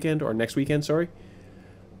Pennsylvania this weekend, or next weekend, sorry.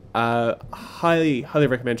 Highly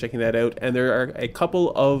recommend checking that out. And there are a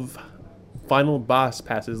couple of Final Boss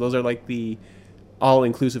passes. Those are like the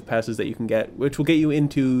all-inclusive passes that you can get, which will get you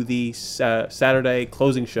into the Saturday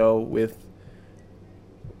closing show with,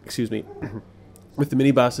 with the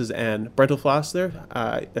Minibosses and Brentalfloss there.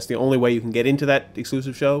 That's the only way you can get into that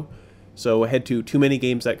exclusive show. So head to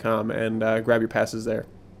toomanygames.com and grab your passes there.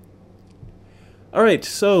 Alright,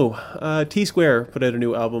 so T-Square put out a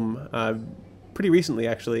new album pretty recently,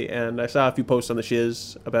 actually, and I saw a few posts on the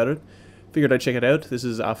Shiz about it. Figured I'd check it out. This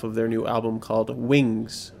is off of their new album called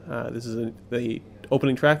Wings. This is the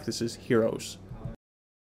opening track. This is Heroes.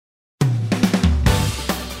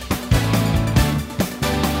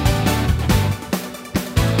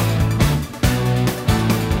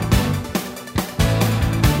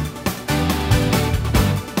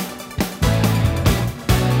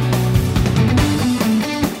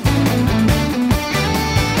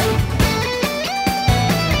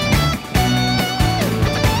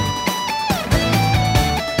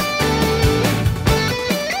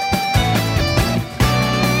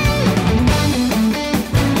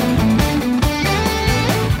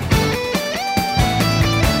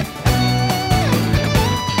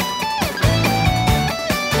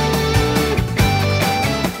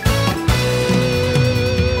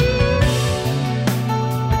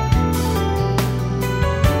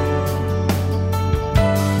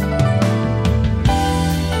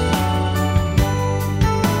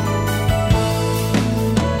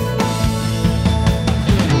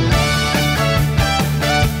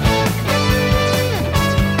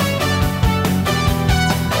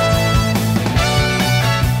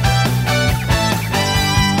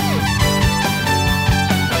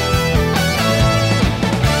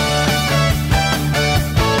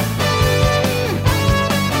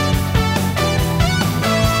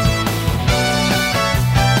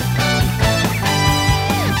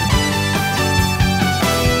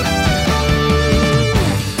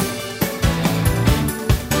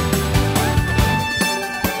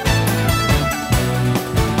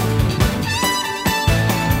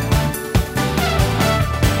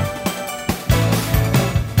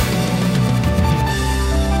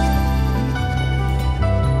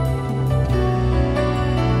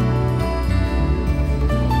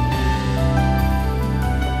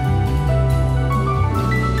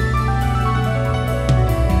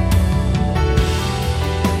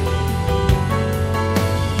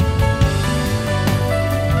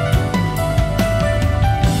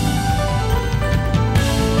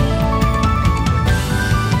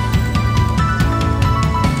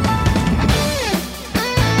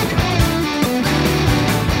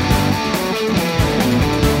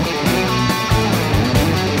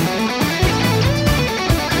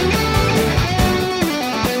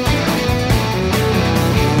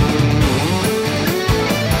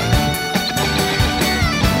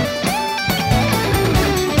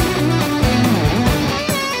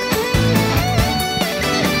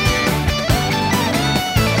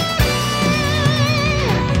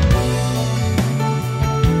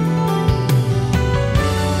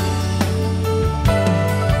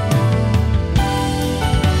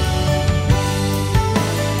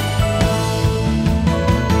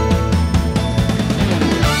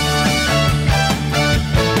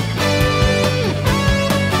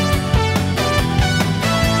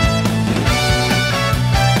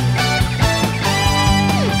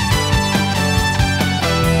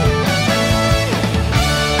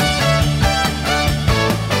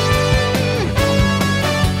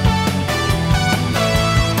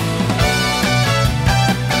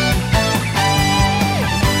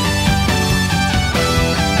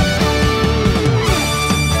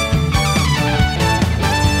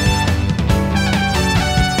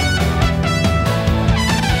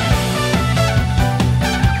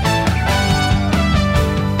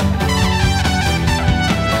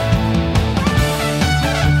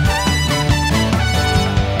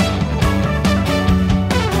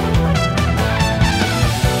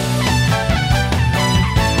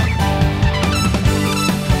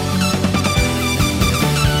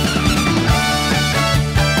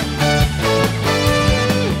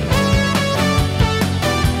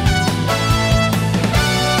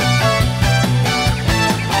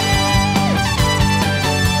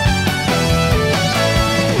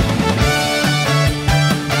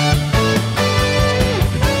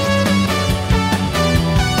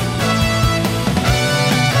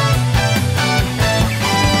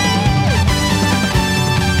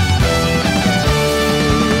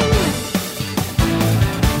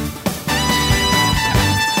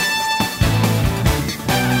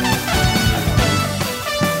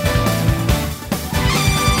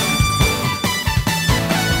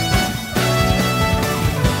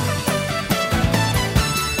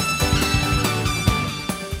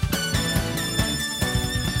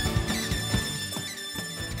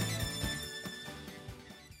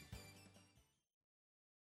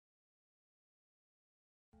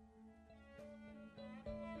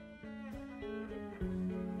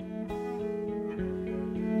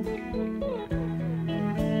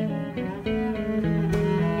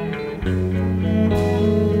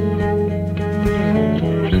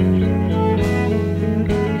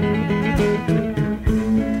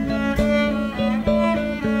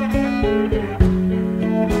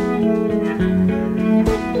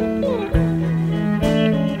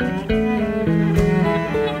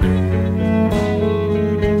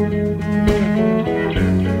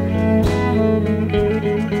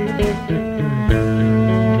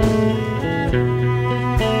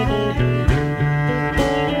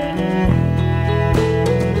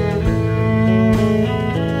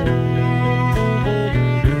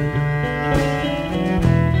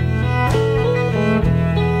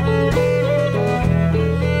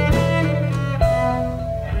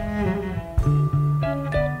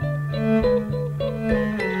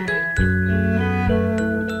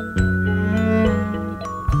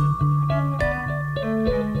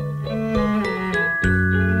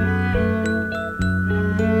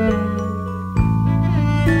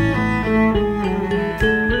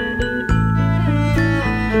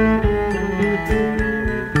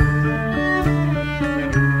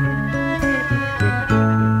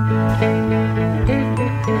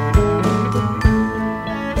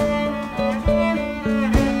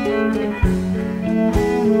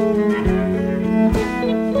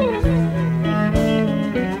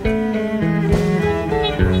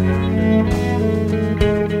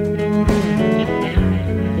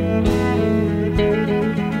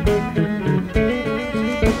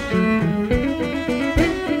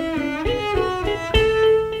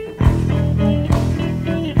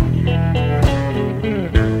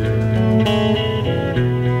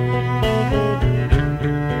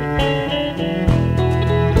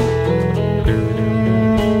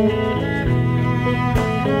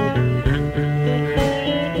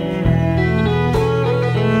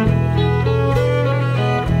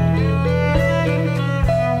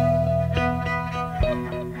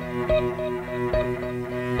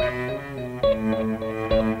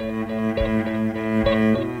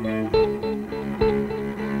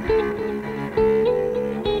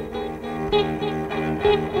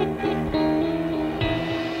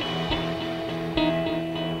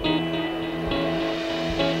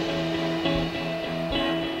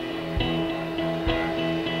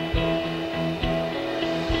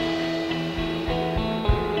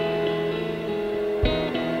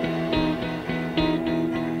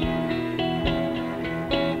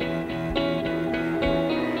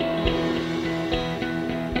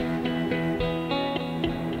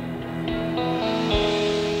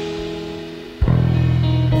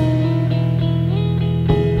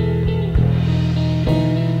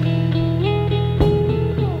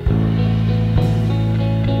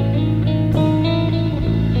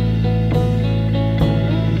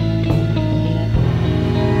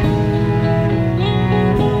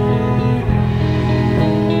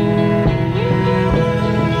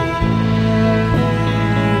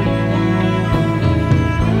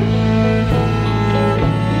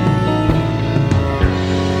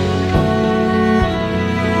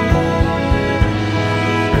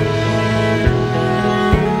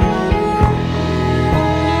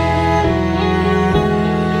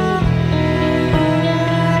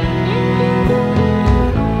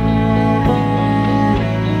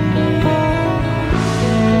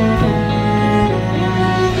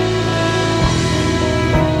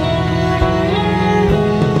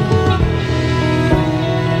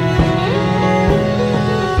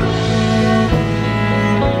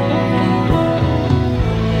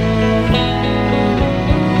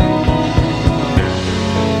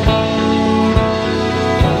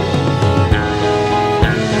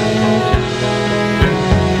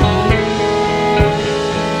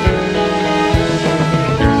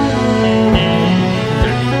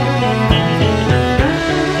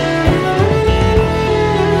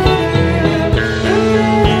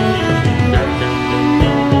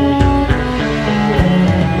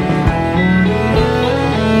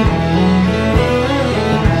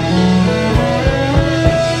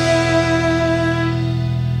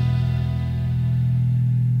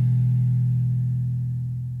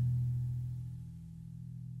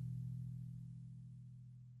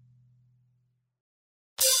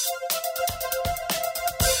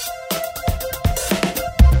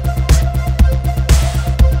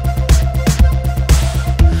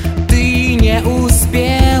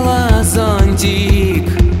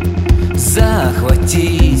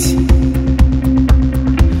 захватить.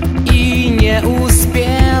 И не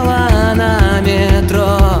успела на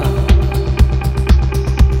метро.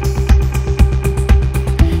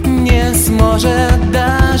 Не сможет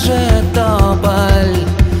даже тополь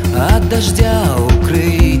от дождя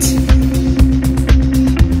укрыть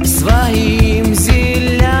своим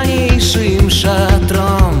зеленейшим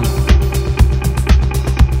шатром.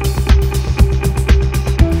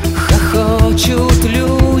 Хохочут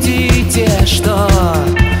люди те, что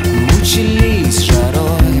мучились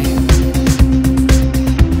жарой,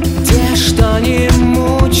 те, что не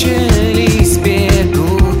мучились,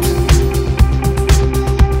 бегут.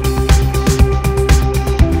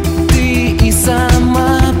 Ты и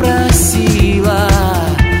сама просила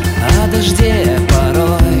о дожде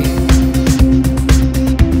порой,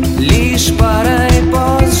 лишь парой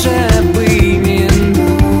позже бы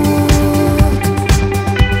минут.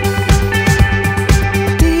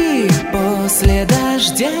 Ты после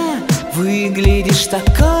дождя выглядишь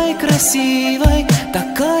такой красивой,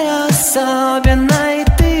 такой особенной.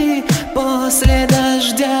 Ты после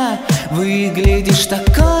дождя выглядишь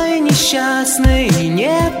такой несчастной и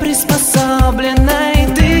неприспособленной.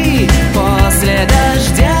 Ты после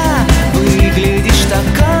дождя выглядишь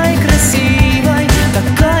такой красивой,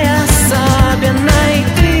 такой особенной.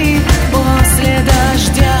 Ты после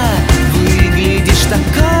дождя выглядишь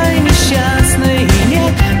такой несчастной и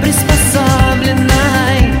неприспособленной.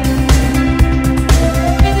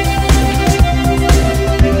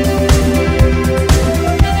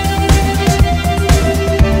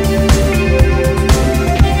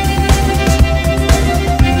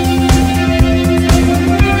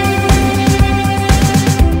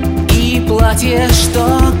 Платье, что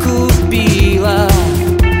купила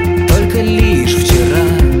только лишь вчера,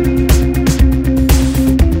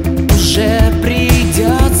 уже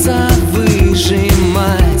придется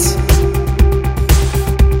выжимать.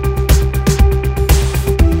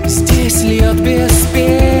 Здесь льет без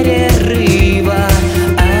перерыва,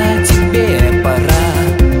 а тебе пора.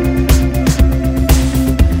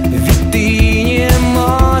 Ведь ты не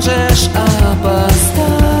можешь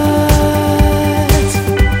опоздать.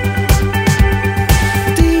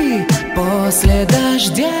 После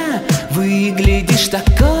дождя выглядишь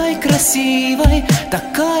такой красивой,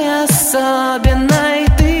 такой особенной.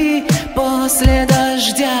 Ты после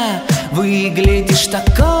дождя выглядишь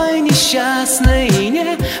такой несчастной и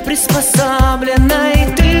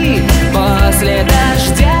неприспособленной. Ты после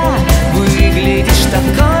дождя выглядишь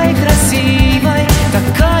такой красивой,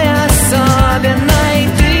 такой особенной.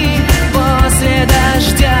 Ты после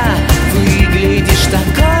дождя выглядишь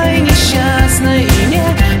такой несчастной и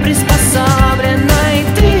неприспособленной.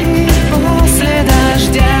 Ты после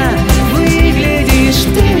дождя выглядишь,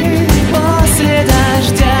 ты после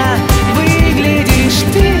дождя выглядишь,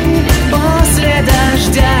 ты после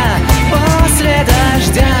дождя, после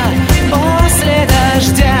дождя, после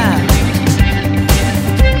дождя.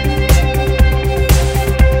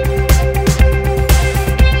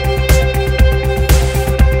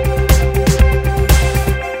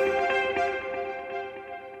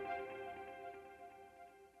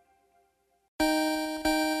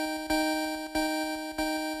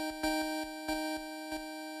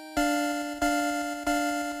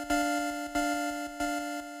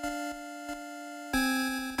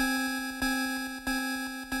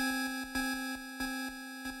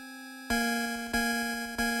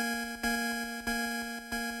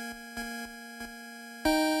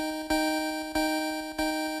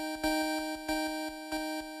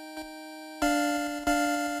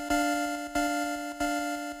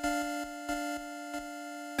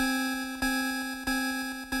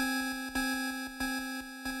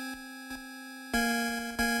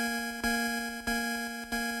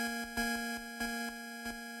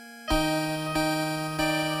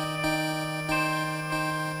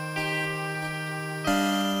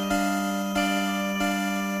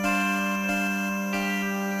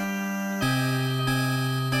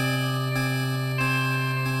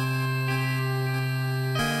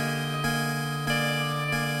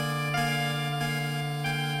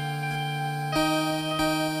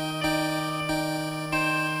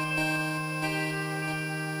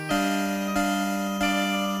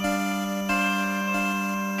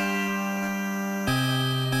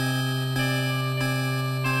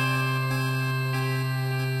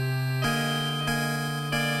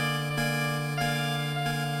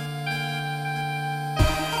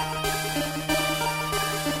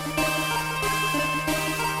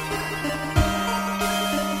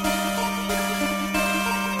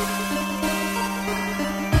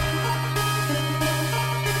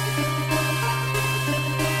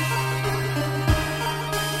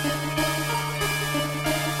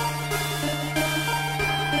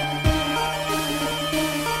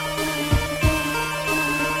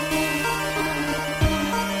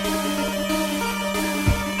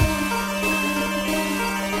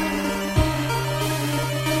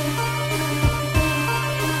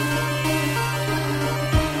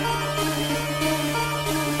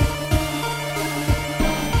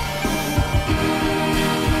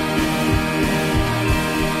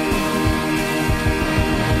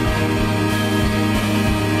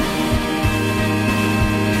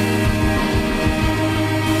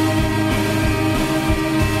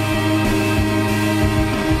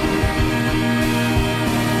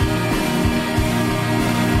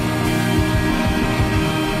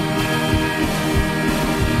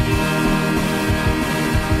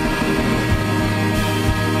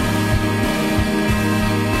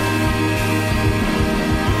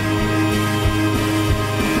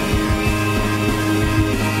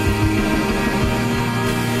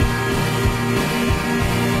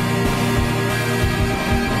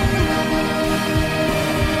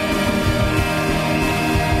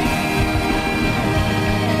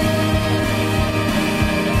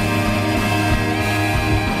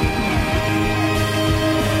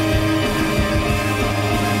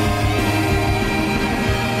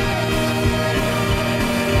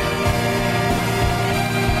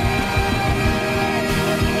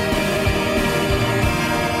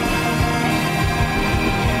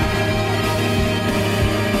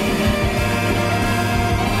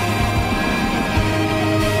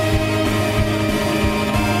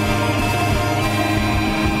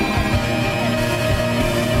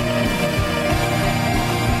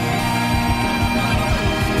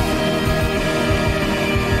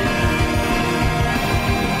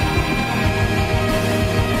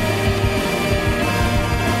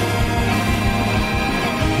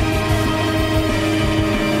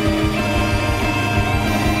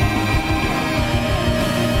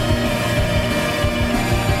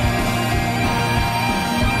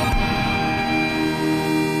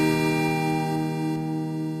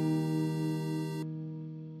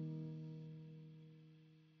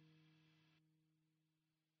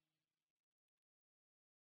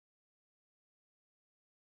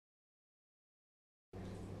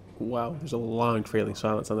 Wow, there's a long trailing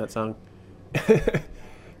silence on that song.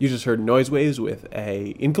 You just heard Noise Waves with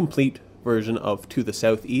a incomplete version of To the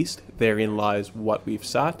Southeast. Therein Lies What We've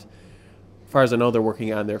Sought. As far as I know, they're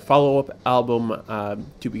working on their follow-up album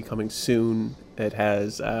to be coming soon. It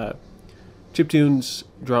has chiptunes,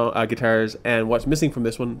 guitars, and what's missing from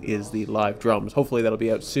this one is the live drums. Hopefully that'll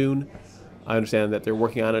be out soon. I understand that they're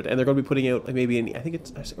working on it, and they're going to be putting out I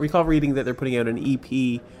recall reading that they're putting out an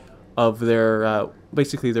EP of their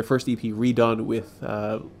basically their first EP redone with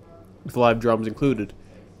live drums included.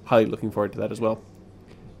 Highly looking forward to that as well.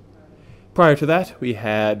 Prior to that, we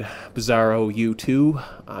had Bizarro U2.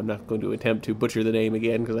 I'm not going to attempt to butcher the name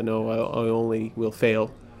again because I know I only will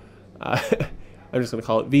fail. I'm just going to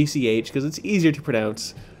call it VCH because it's easier to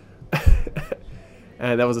pronounce.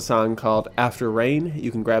 And that was a song called After Rain. You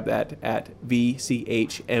can grab that at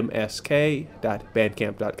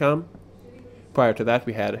vchmsk.bandcamp.com. Prior to that,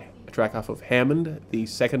 we had a track off of Hammond, the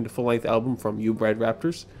second full-length album from You Bride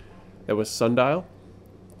Raptors. That was Sundial.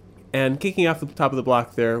 And kicking off the top of the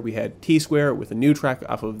block there, we had T-Square with a new track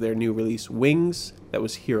off of their new release, Wings. That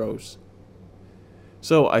was Heroes.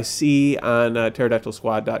 So I see on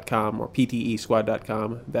pterodactylsquad.com or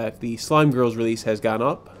ptesquad.com that the Slime Girls release has gone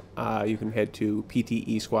up. You can head to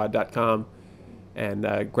ptesquad.com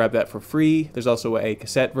and grab that for free. There's also a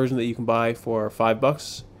cassette version that you can buy for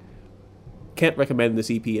 $5. Can't recommend this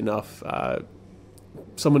EP enough.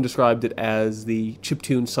 Someone described it as the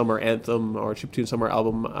Chiptune Summer Anthem or Chiptune Summer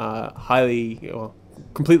Album.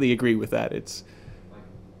 Completely agree with that. It's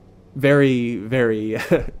very, very,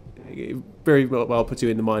 very well puts you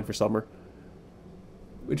in the mind for summer,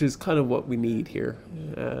 which is kind of what we need here.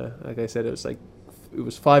 Like I said, it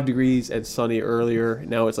was 5 degrees and sunny earlier.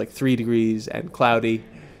 Now it's like 3 degrees and cloudy.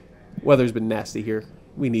 Weather's been nasty here.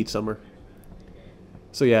 We need summer.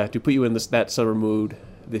 So yeah, to put you in that summer mood,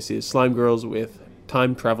 this is Slime Girls with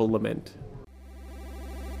Time Travel Lament.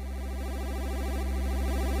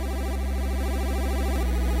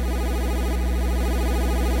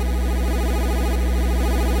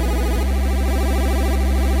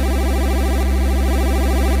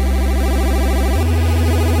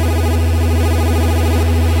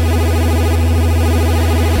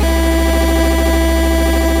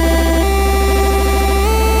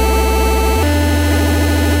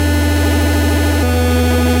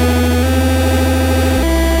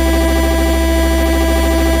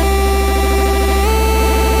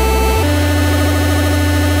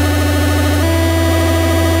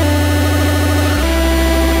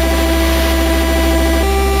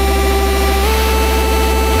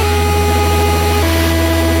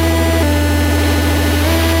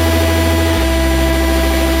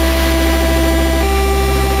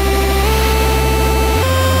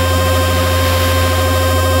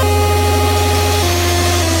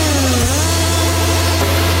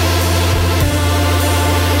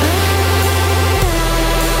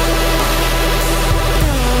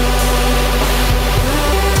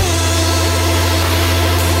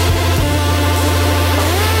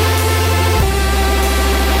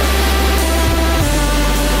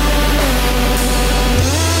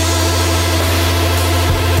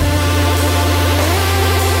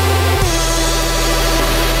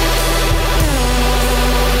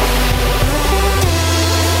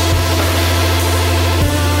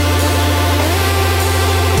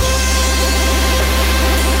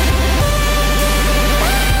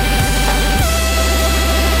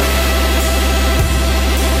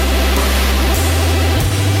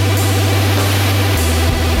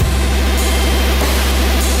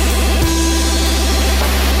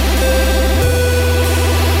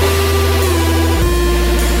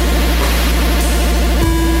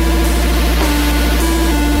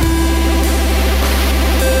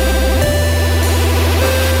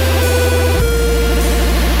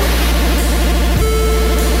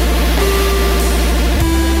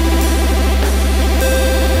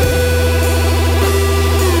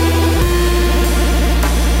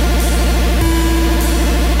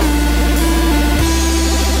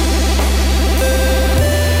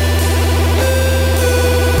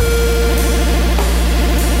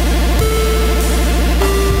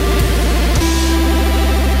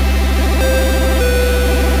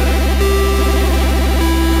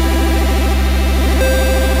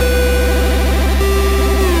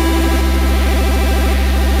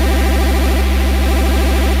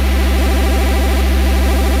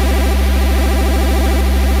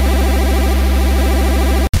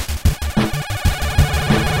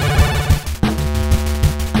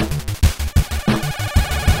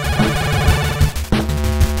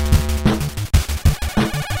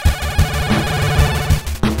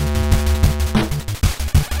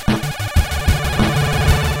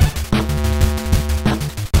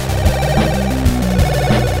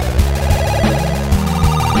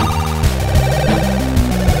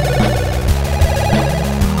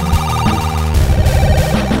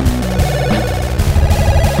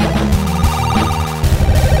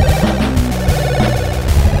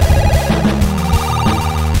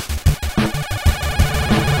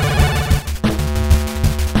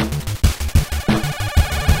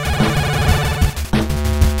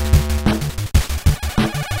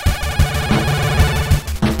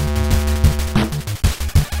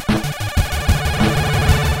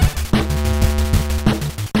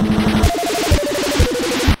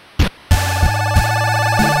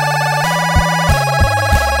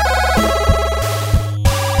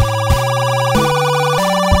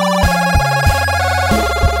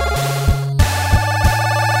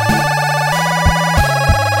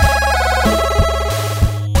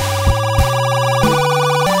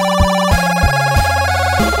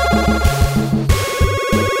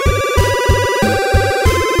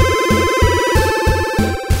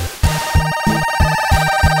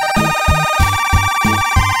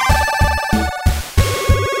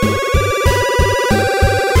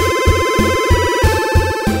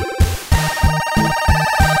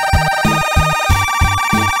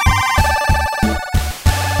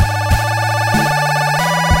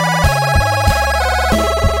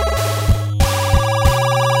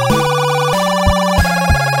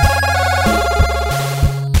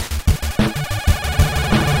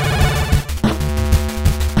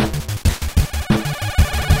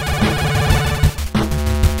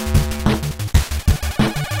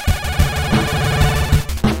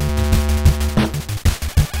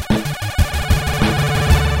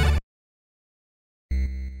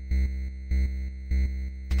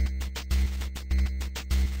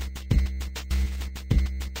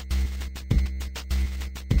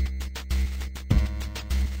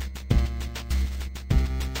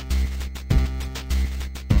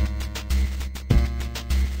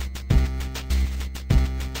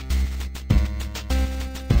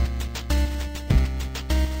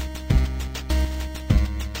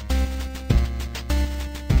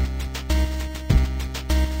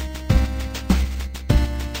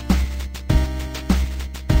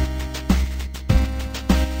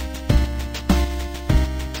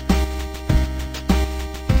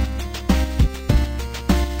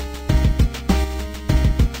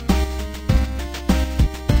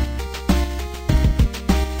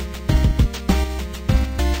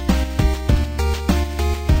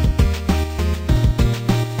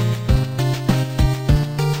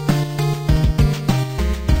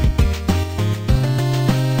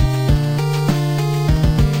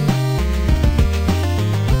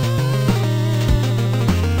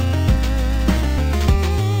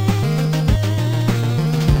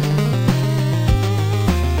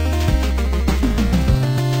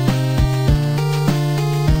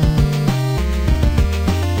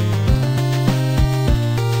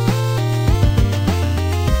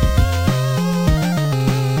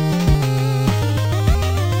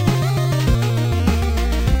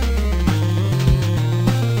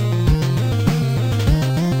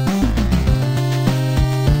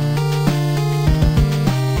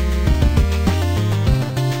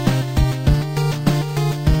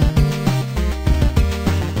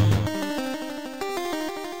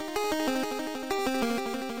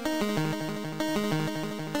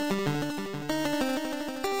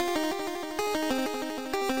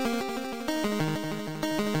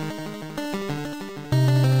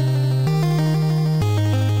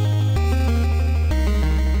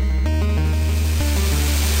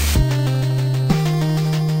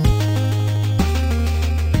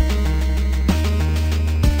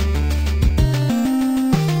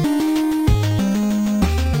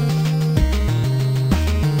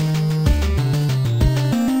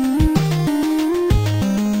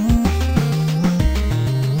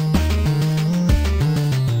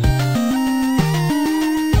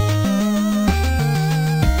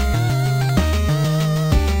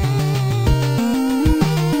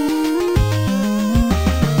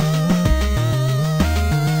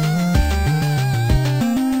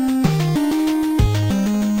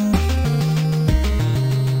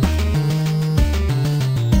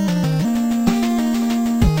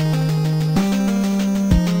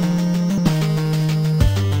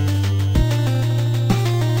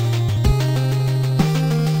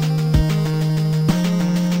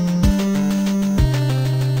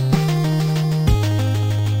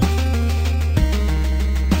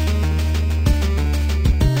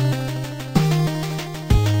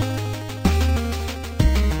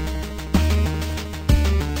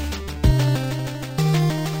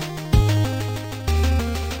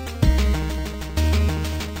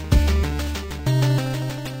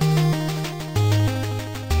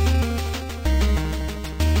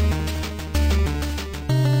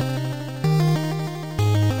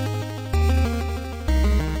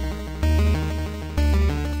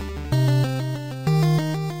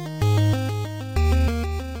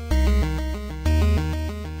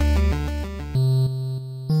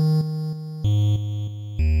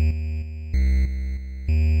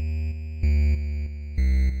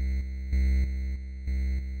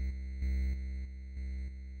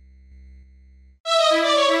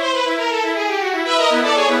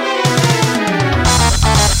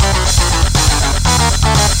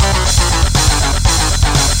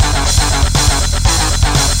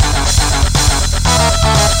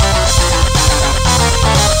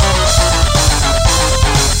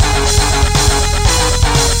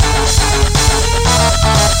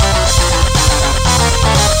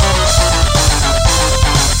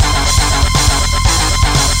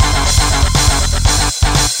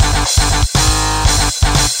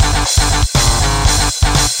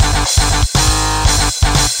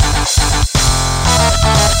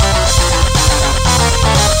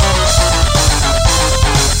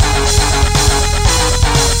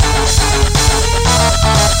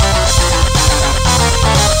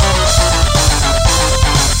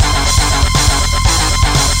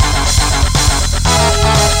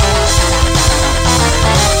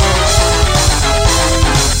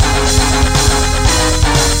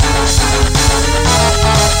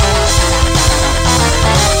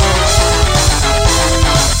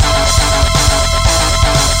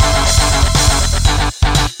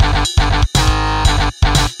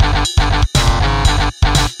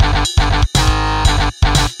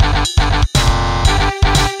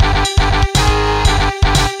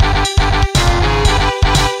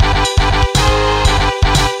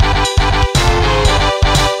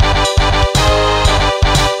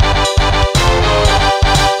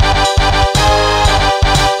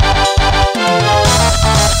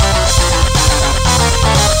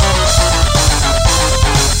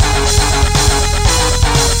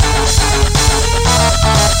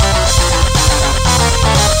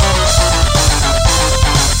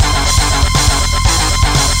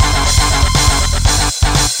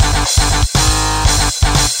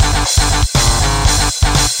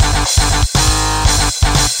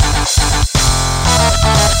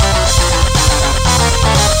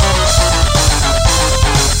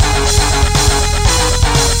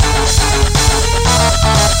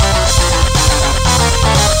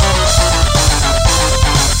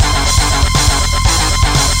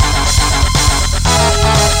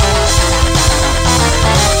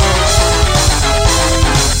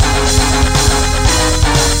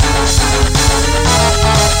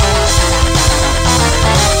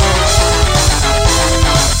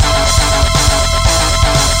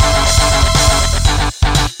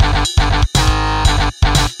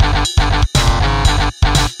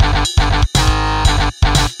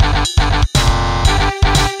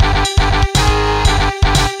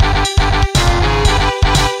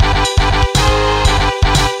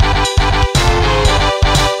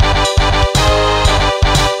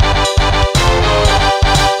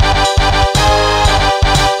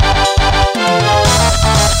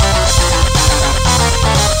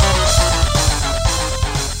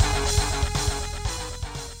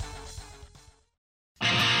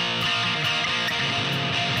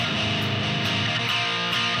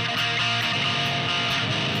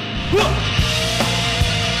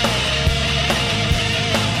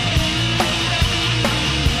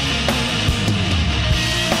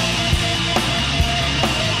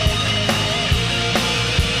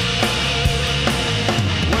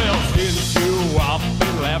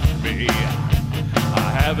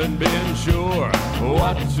 sure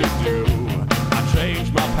what to do. I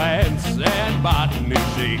changed my pants and bought new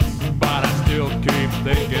sheets, but I still keep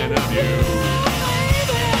thinking of you.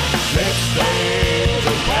 Lip stains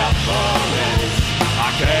and peppermints, I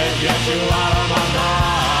can't get you out of my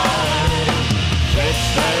mind. Lip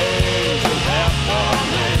stains and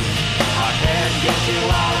peppermints, I can't get you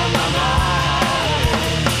out of my mind.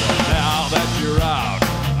 But now that you're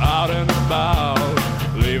out and about,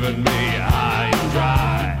 leaving me high and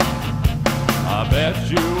dry, I bet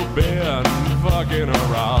you've been fucking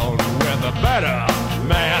around with a better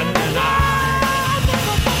man than I.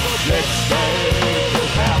 Lip stains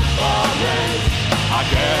and peppermints, I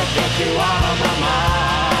can't get you out of my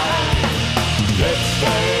mind. Lip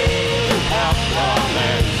stains and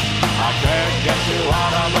peppermints, I can't get you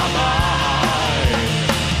out of my mind.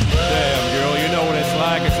 Damn, girl, you know what it's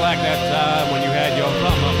like? It's like that time when you had your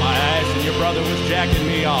thumb up my ass and your brother was jacking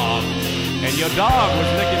me off, and your dog was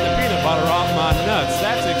licking the peanut butter off my nuts.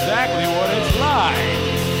 That's exactly what it's like.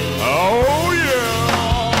 Oh, yeah.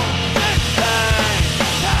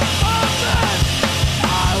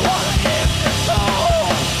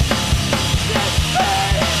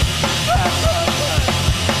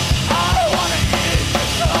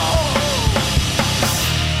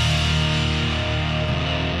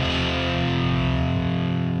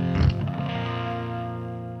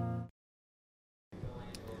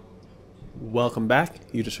 Welcome back.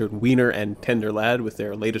 You just heard Wiener and Tender Lad with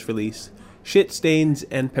their latest release, Shit, Stains,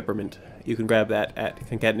 and Peppermint. You can grab that at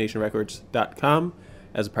concatenationrecords.com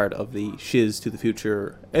as a part of the Shiz to the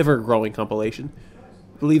Future ever-growing compilation.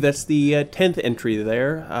 I believe that's the 10th entry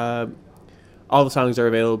there. All the songs are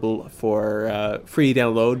available for free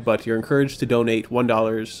download, but you're encouraged to donate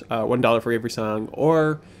 $1 for every song,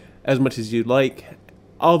 or as much as you'd like.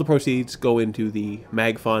 All the proceeds go into the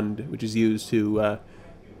MAG Fund, which is used to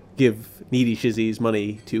give needy shizzies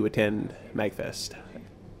money to attend MagFest.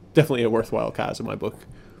 Definitely a worthwhile cause in my book.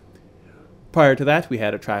 Prior to that, we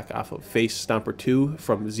had a track off of Face Stomper 2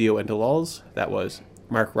 from Zio and Delals. That was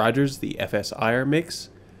Mark Rogers, the FSIR mix.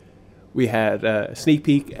 We had a sneak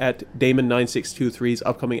peek at Damon 9623's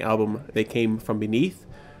upcoming album, They Came From Beneath.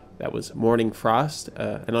 That was Morning Frost,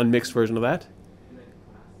 an unmixed version of that.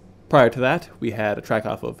 Prior to that, we had a track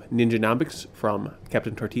off of Ninjanomics from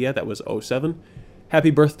Captain Tortilla. That was 07. Happy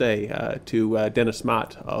birthday to Dennis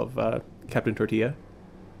Mott of Captain Tortilla.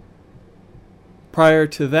 Prior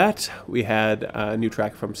to that, we had a new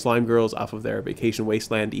track from Slime Girls off of their Vacation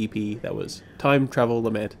Wasteland EP. That was Time Travel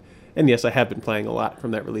Lament. And yes, I have been playing a lot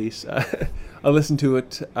from that release. I listened to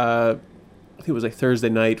it, I think it was like Thursday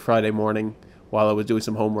night, Friday morning, while I was doing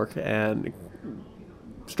some homework, and it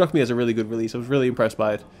struck me as a really good release. I was really impressed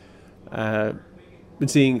by it.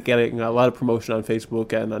 Been getting a lot of promotion on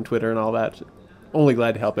Facebook and on Twitter and all that. Only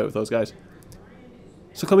glad to help out with those guys.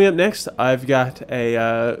 So coming up next, I've got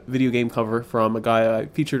a video game cover from a guy I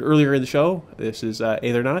featured earlier in the show. This is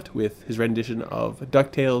Aethernaut with his rendition of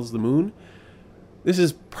DuckTales The Moon. This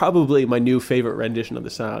is probably my new favorite rendition of the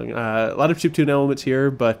song. A lot of chiptune elements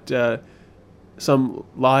here, but some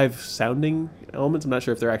live sounding elements. I'm not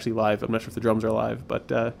sure if they're actually live. I'm not sure if the drums are live,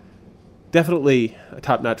 but definitely a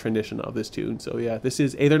top-notch rendition of this tune. So yeah, this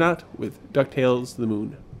is Aethernaut with DuckTales The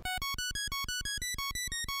Moon.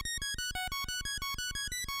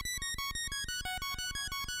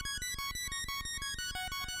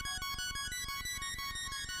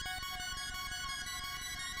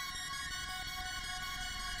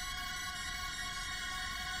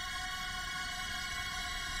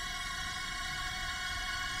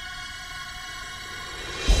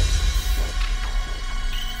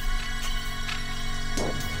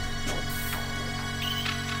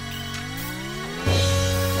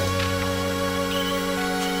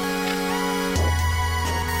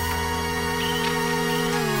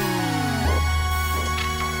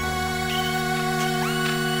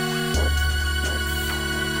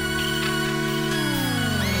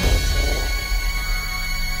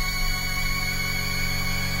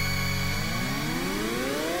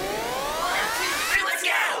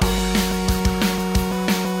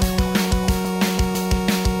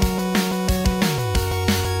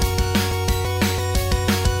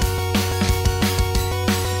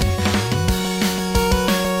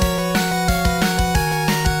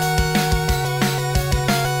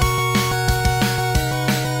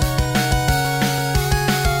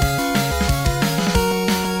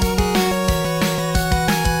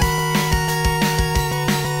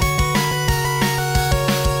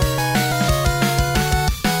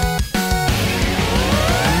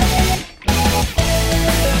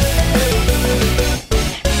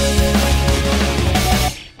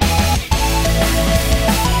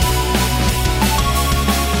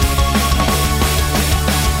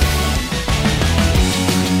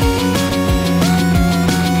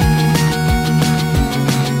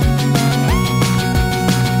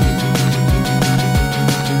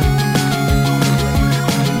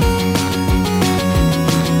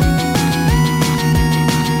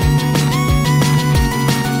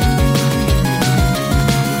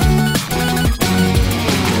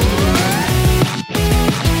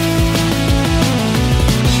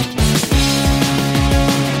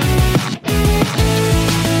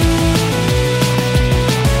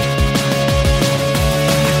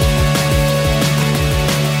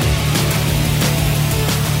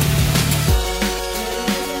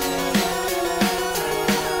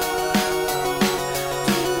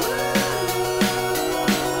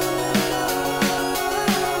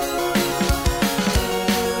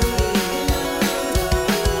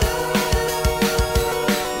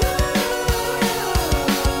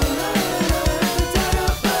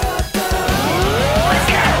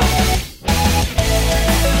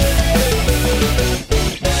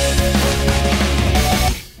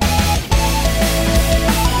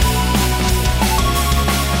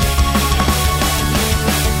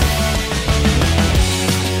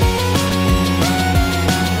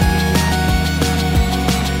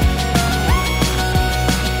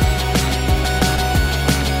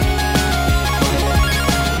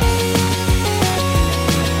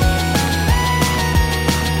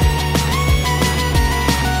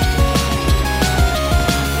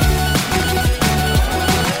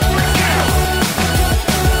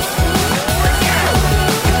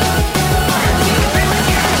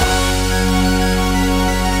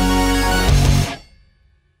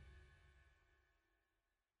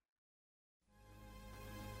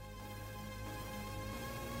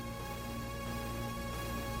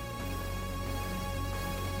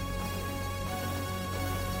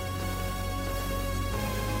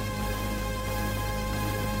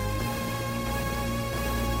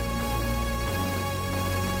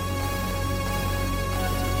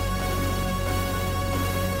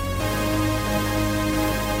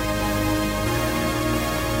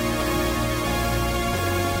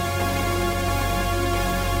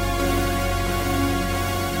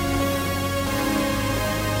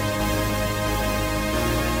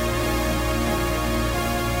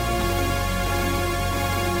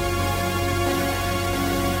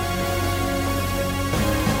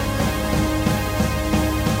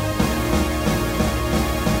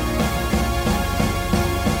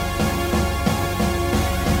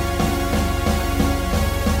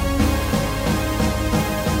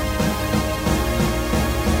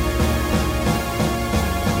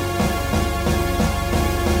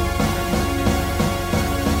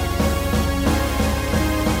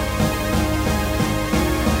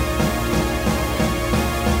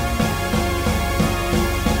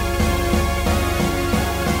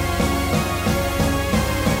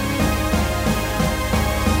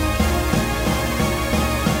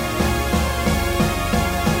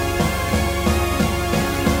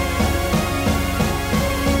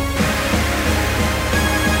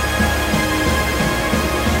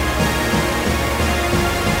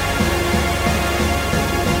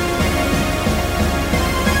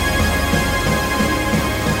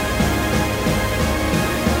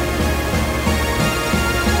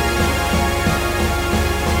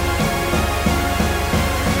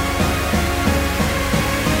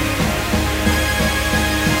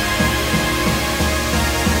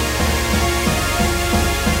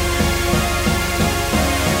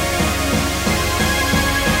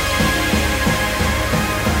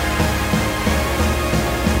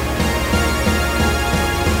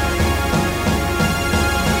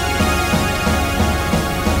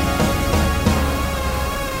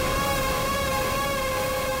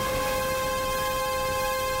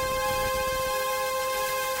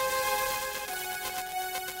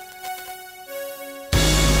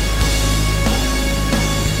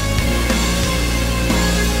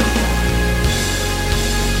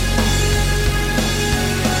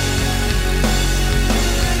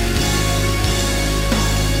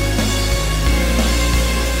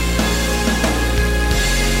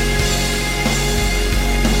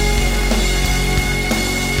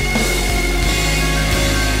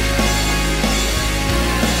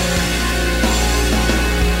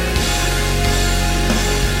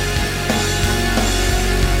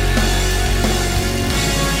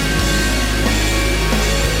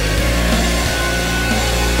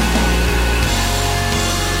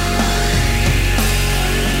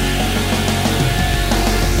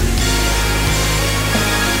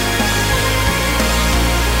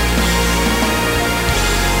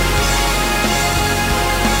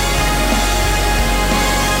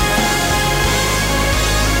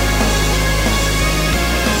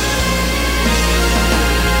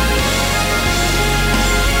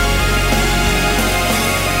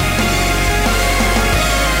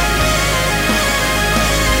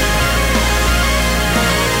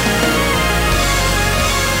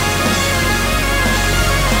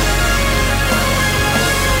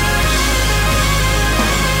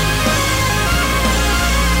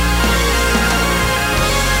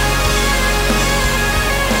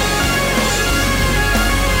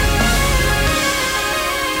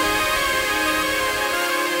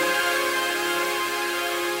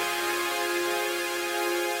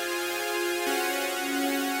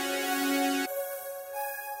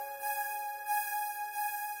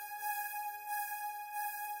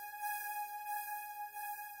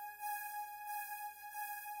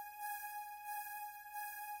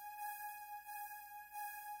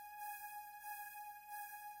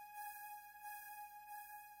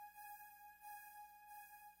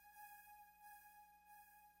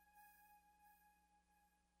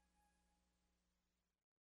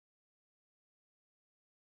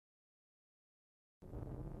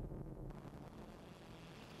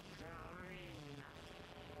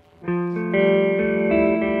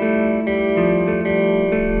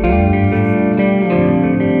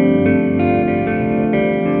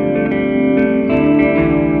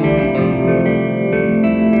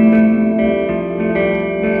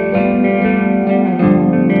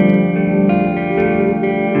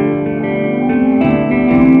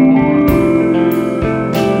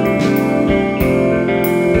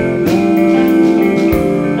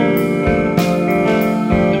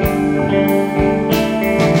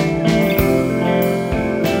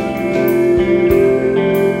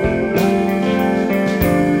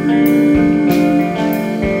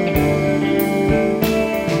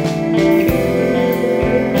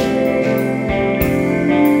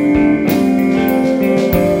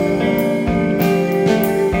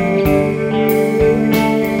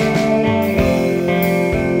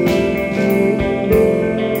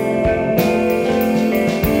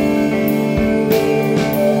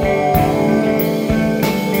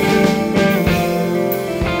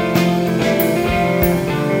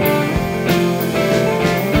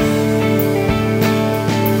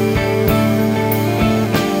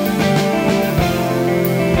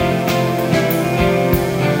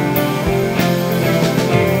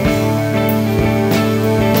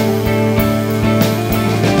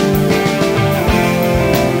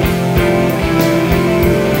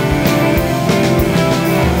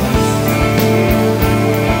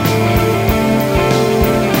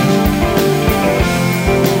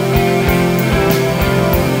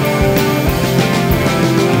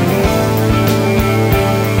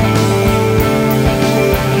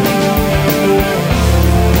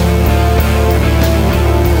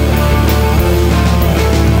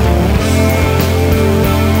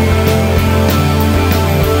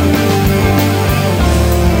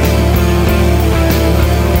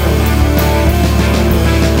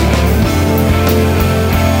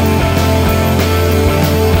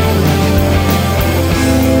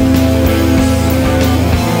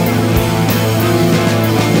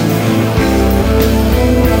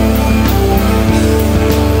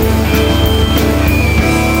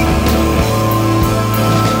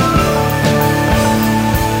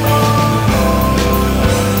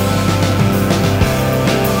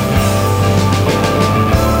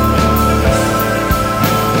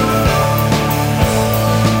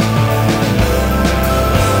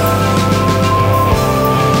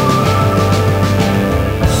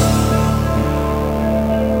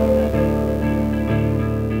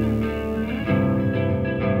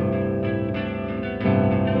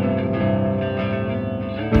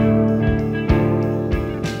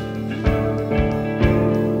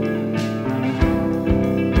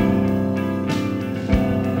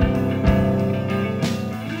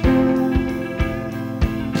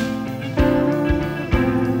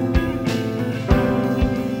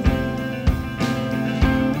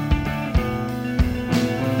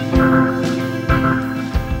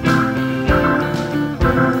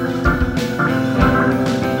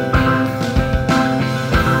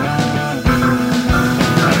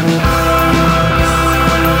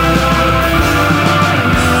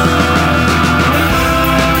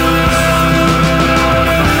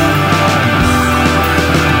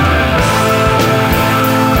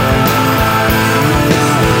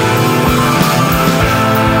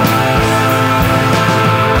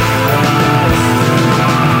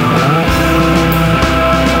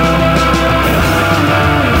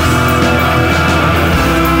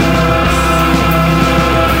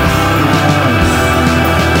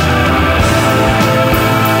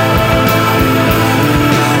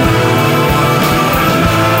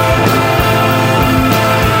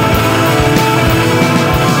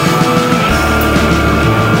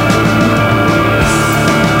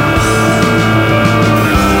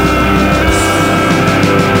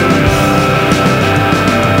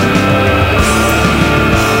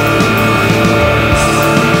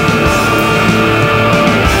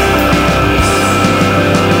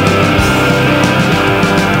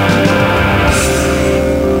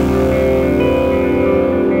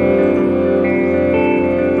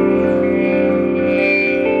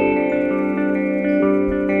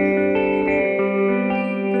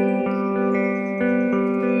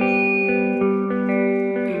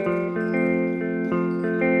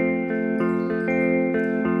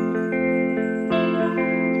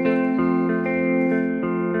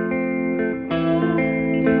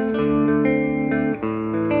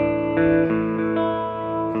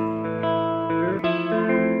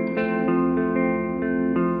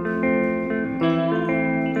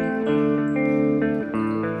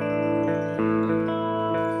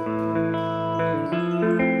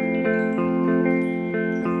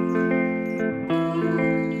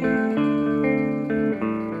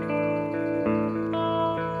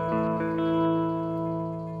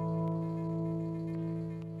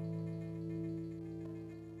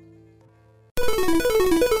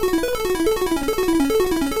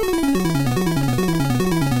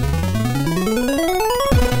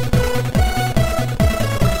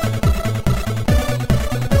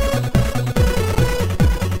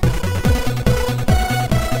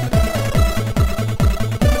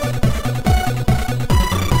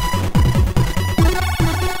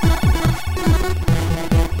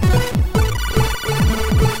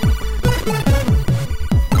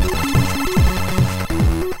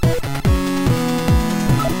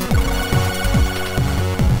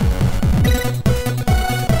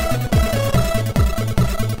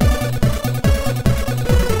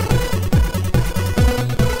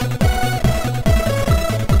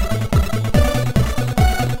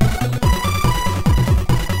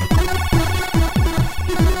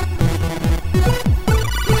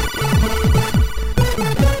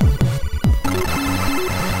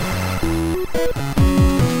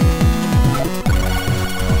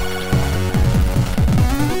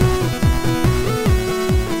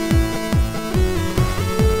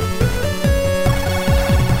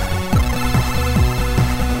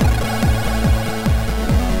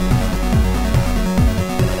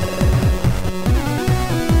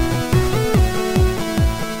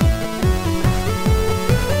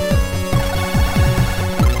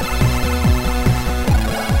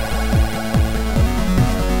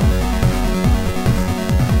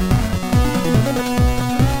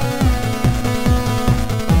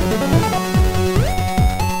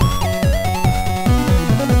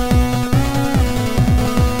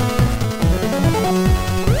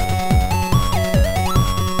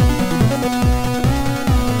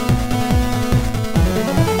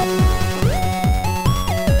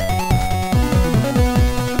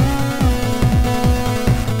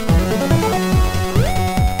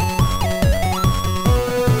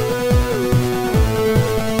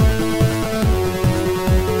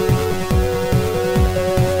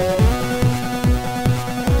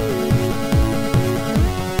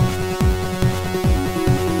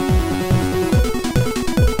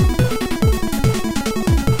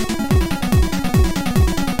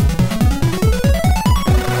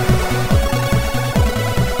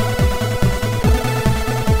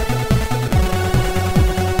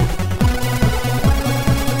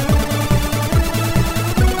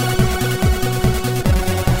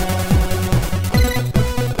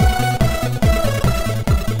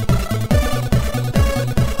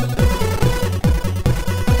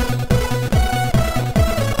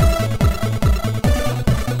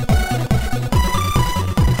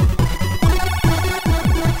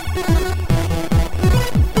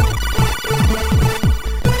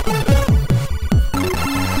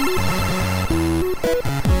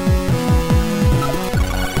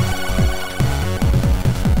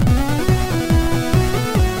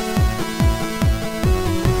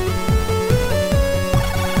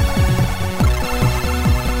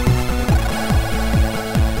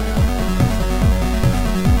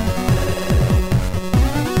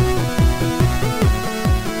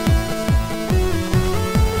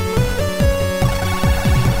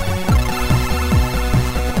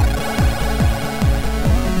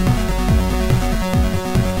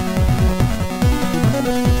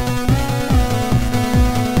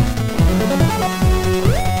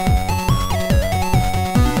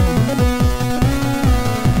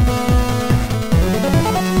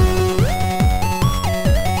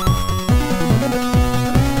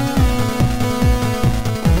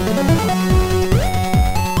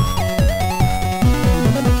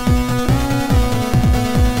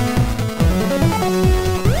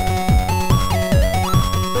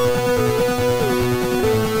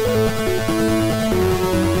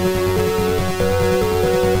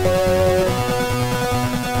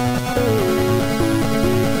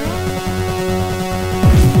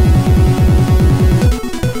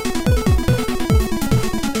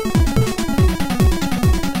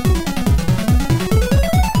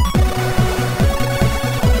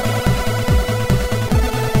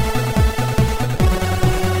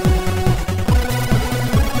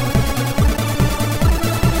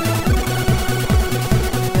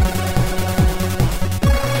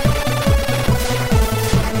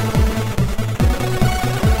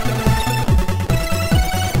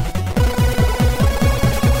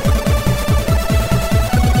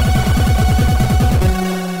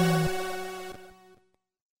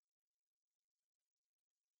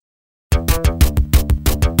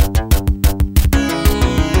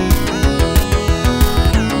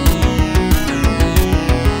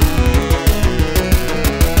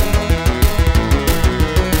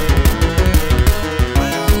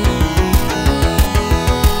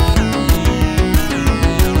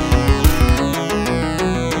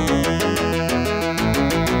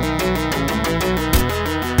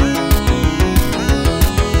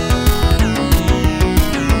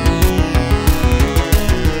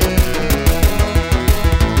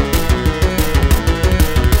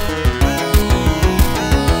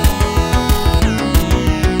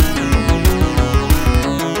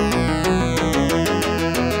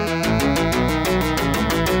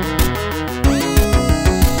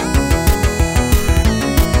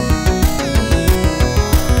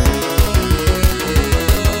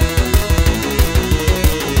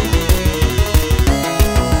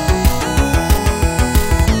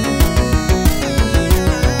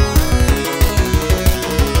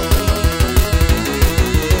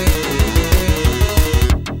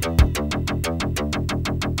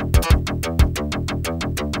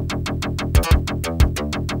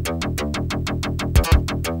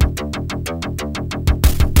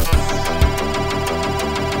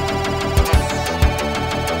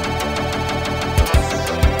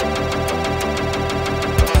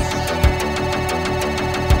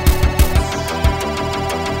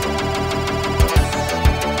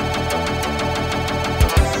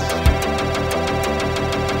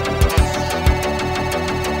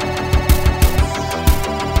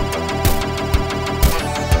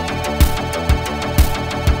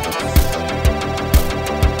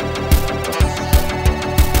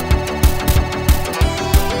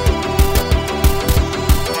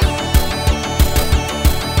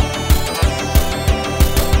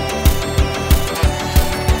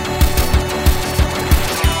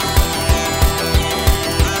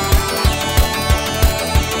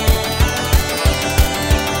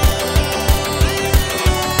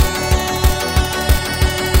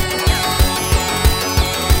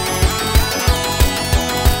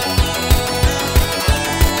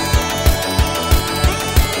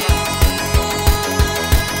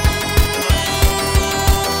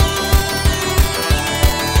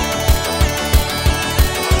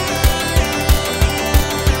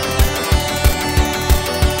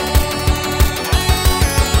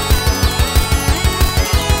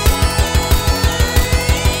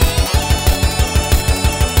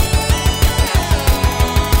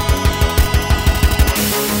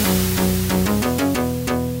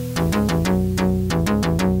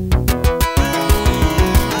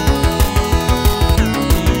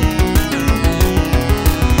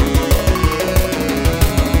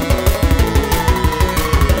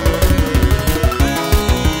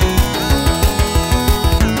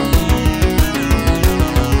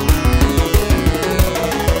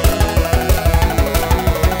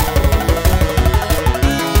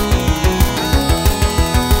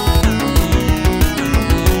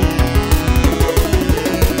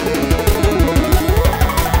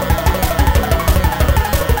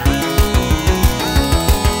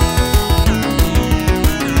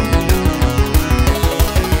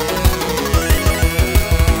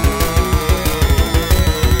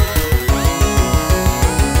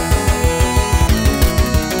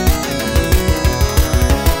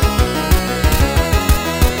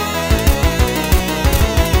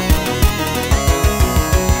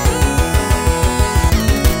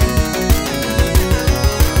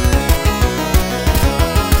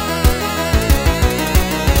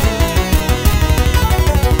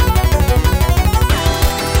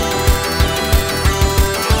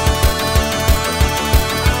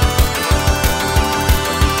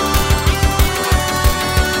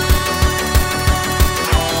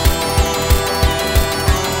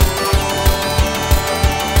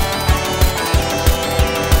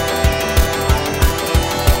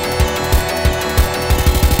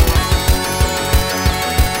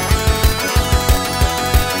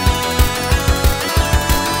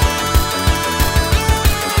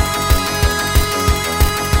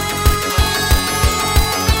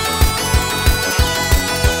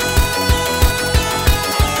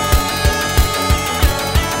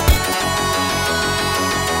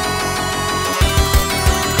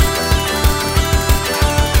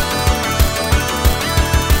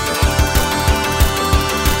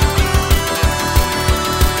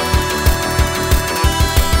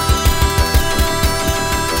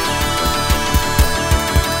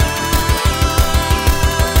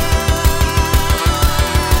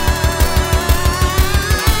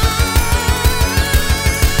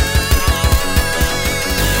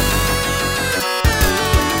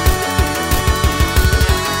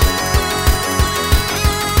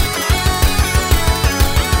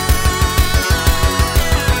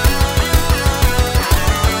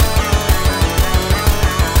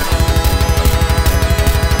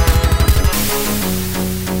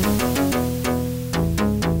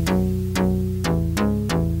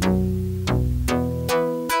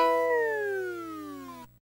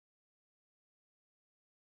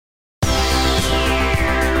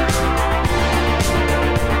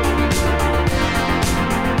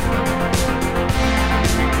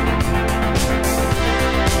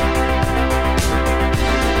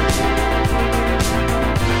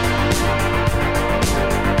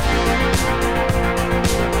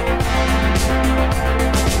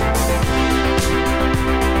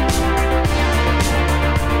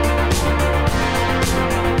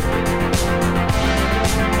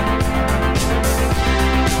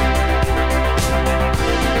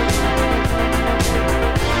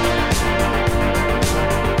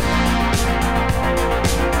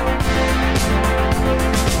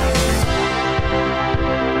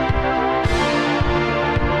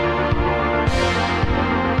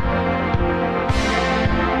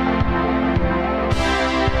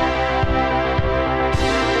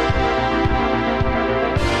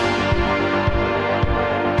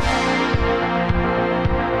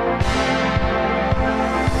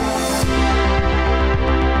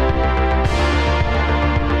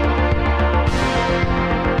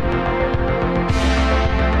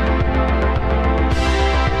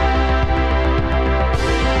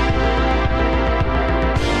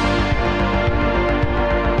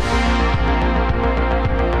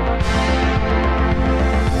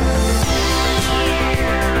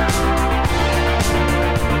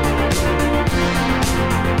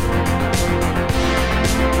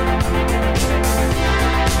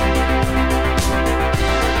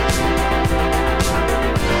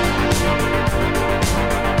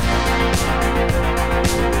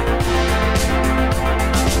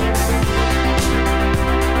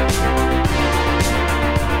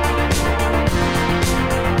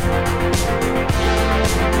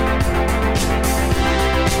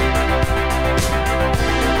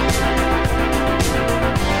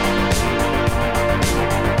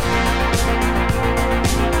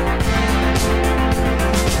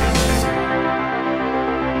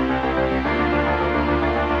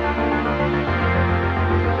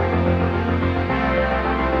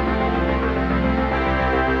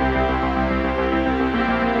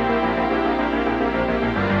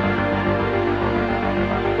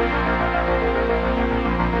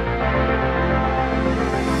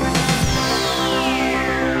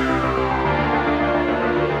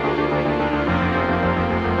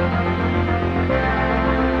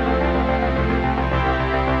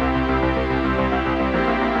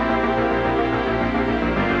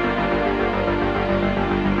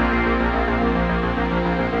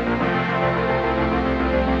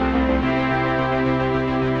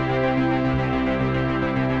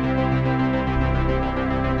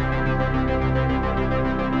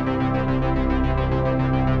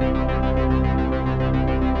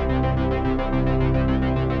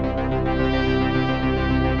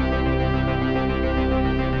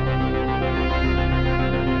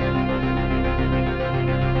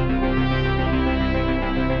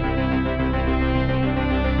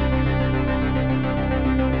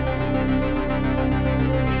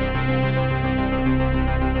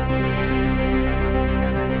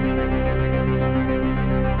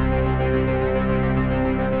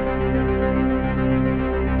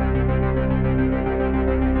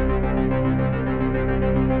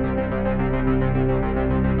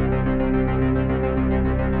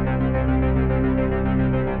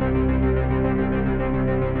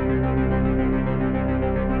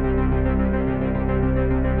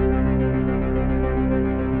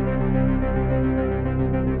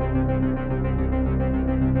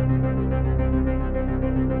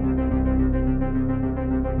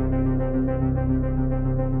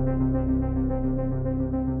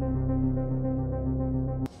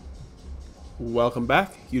 welcome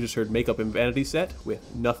back. You just heard Makeup and Vanity Set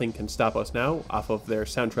with Nothing Can Stop Us Now off of their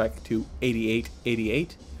soundtrack to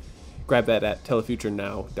 8888. Grab that at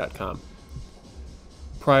telefuturenow.com.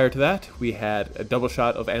 Prior to that, we had a double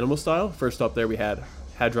shot of Animal Style. First up there we had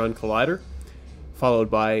Hadron Collider, followed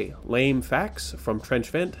by Lame Facts from Trench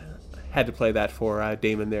Vent. Had to play that for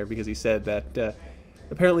Damon there because he said that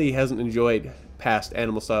apparently he hasn't enjoyed past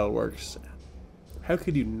Animal Style works. How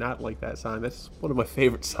could you not like that song? That's one of my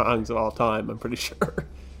favorite songs of all time, I'm pretty sure.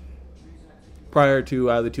 Prior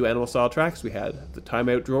to the two Animal Style tracks, we had the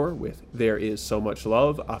Timeout Drawer with There Is So Much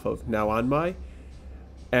Love off of Now On My.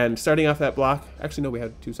 And starting off that block, actually no, we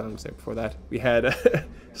had two songs there before that. We had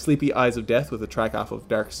Sleepy Eyes of Death with a track off of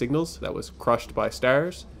Dark Signals that was Crushed by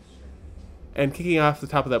Stars. And kicking off the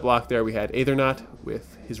top of that block there, we had Aethernaut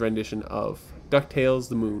with his rendition of DuckTales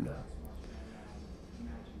The Moon.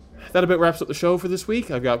 That about wraps up the show for this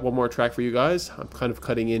week. I've got one more track for you guys. I'm kind of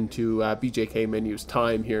cutting into BJK Menu's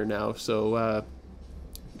time here now, so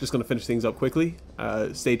just going to finish things up quickly.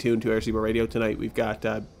 Stay tuned to RCB Radio tonight. We've got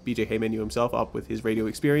BJK Menu himself up with his radio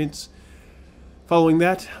experience. Following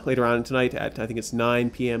that, later on tonight at, I think it's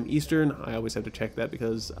 9 p.m. Eastern. I always have to check that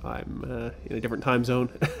because I'm in a different time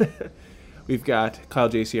zone. We've got Kyle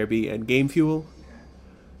JCRB and Game Fuel.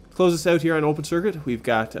 To close us out here on Open Circuit, we've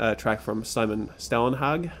got a track from Simon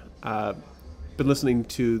Stellenhag. Been listening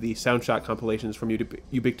to the Soundshot compilations from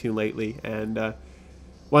Ubiquitune lately, and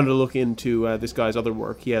wanted to look into this guy's other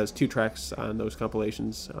work. He has 2 tracks on those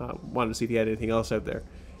compilations. Wanted to see if he had anything else out there.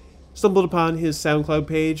 Stumbled upon his SoundCloud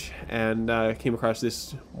page and came across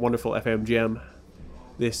this wonderful FM gem.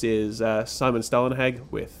 This is Simon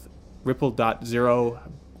Stellenhag with Ripple.0,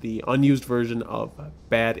 the unused version of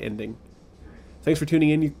Bad Ending. Thanks for tuning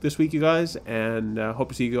in this week, you guys, and hope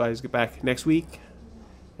to see you guys get back next week.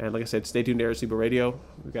 And like I said, stay tuned to Arecibo Radio.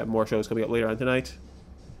 We've got more shows coming up later on tonight.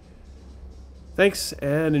 Thanks,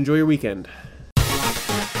 and enjoy your weekend.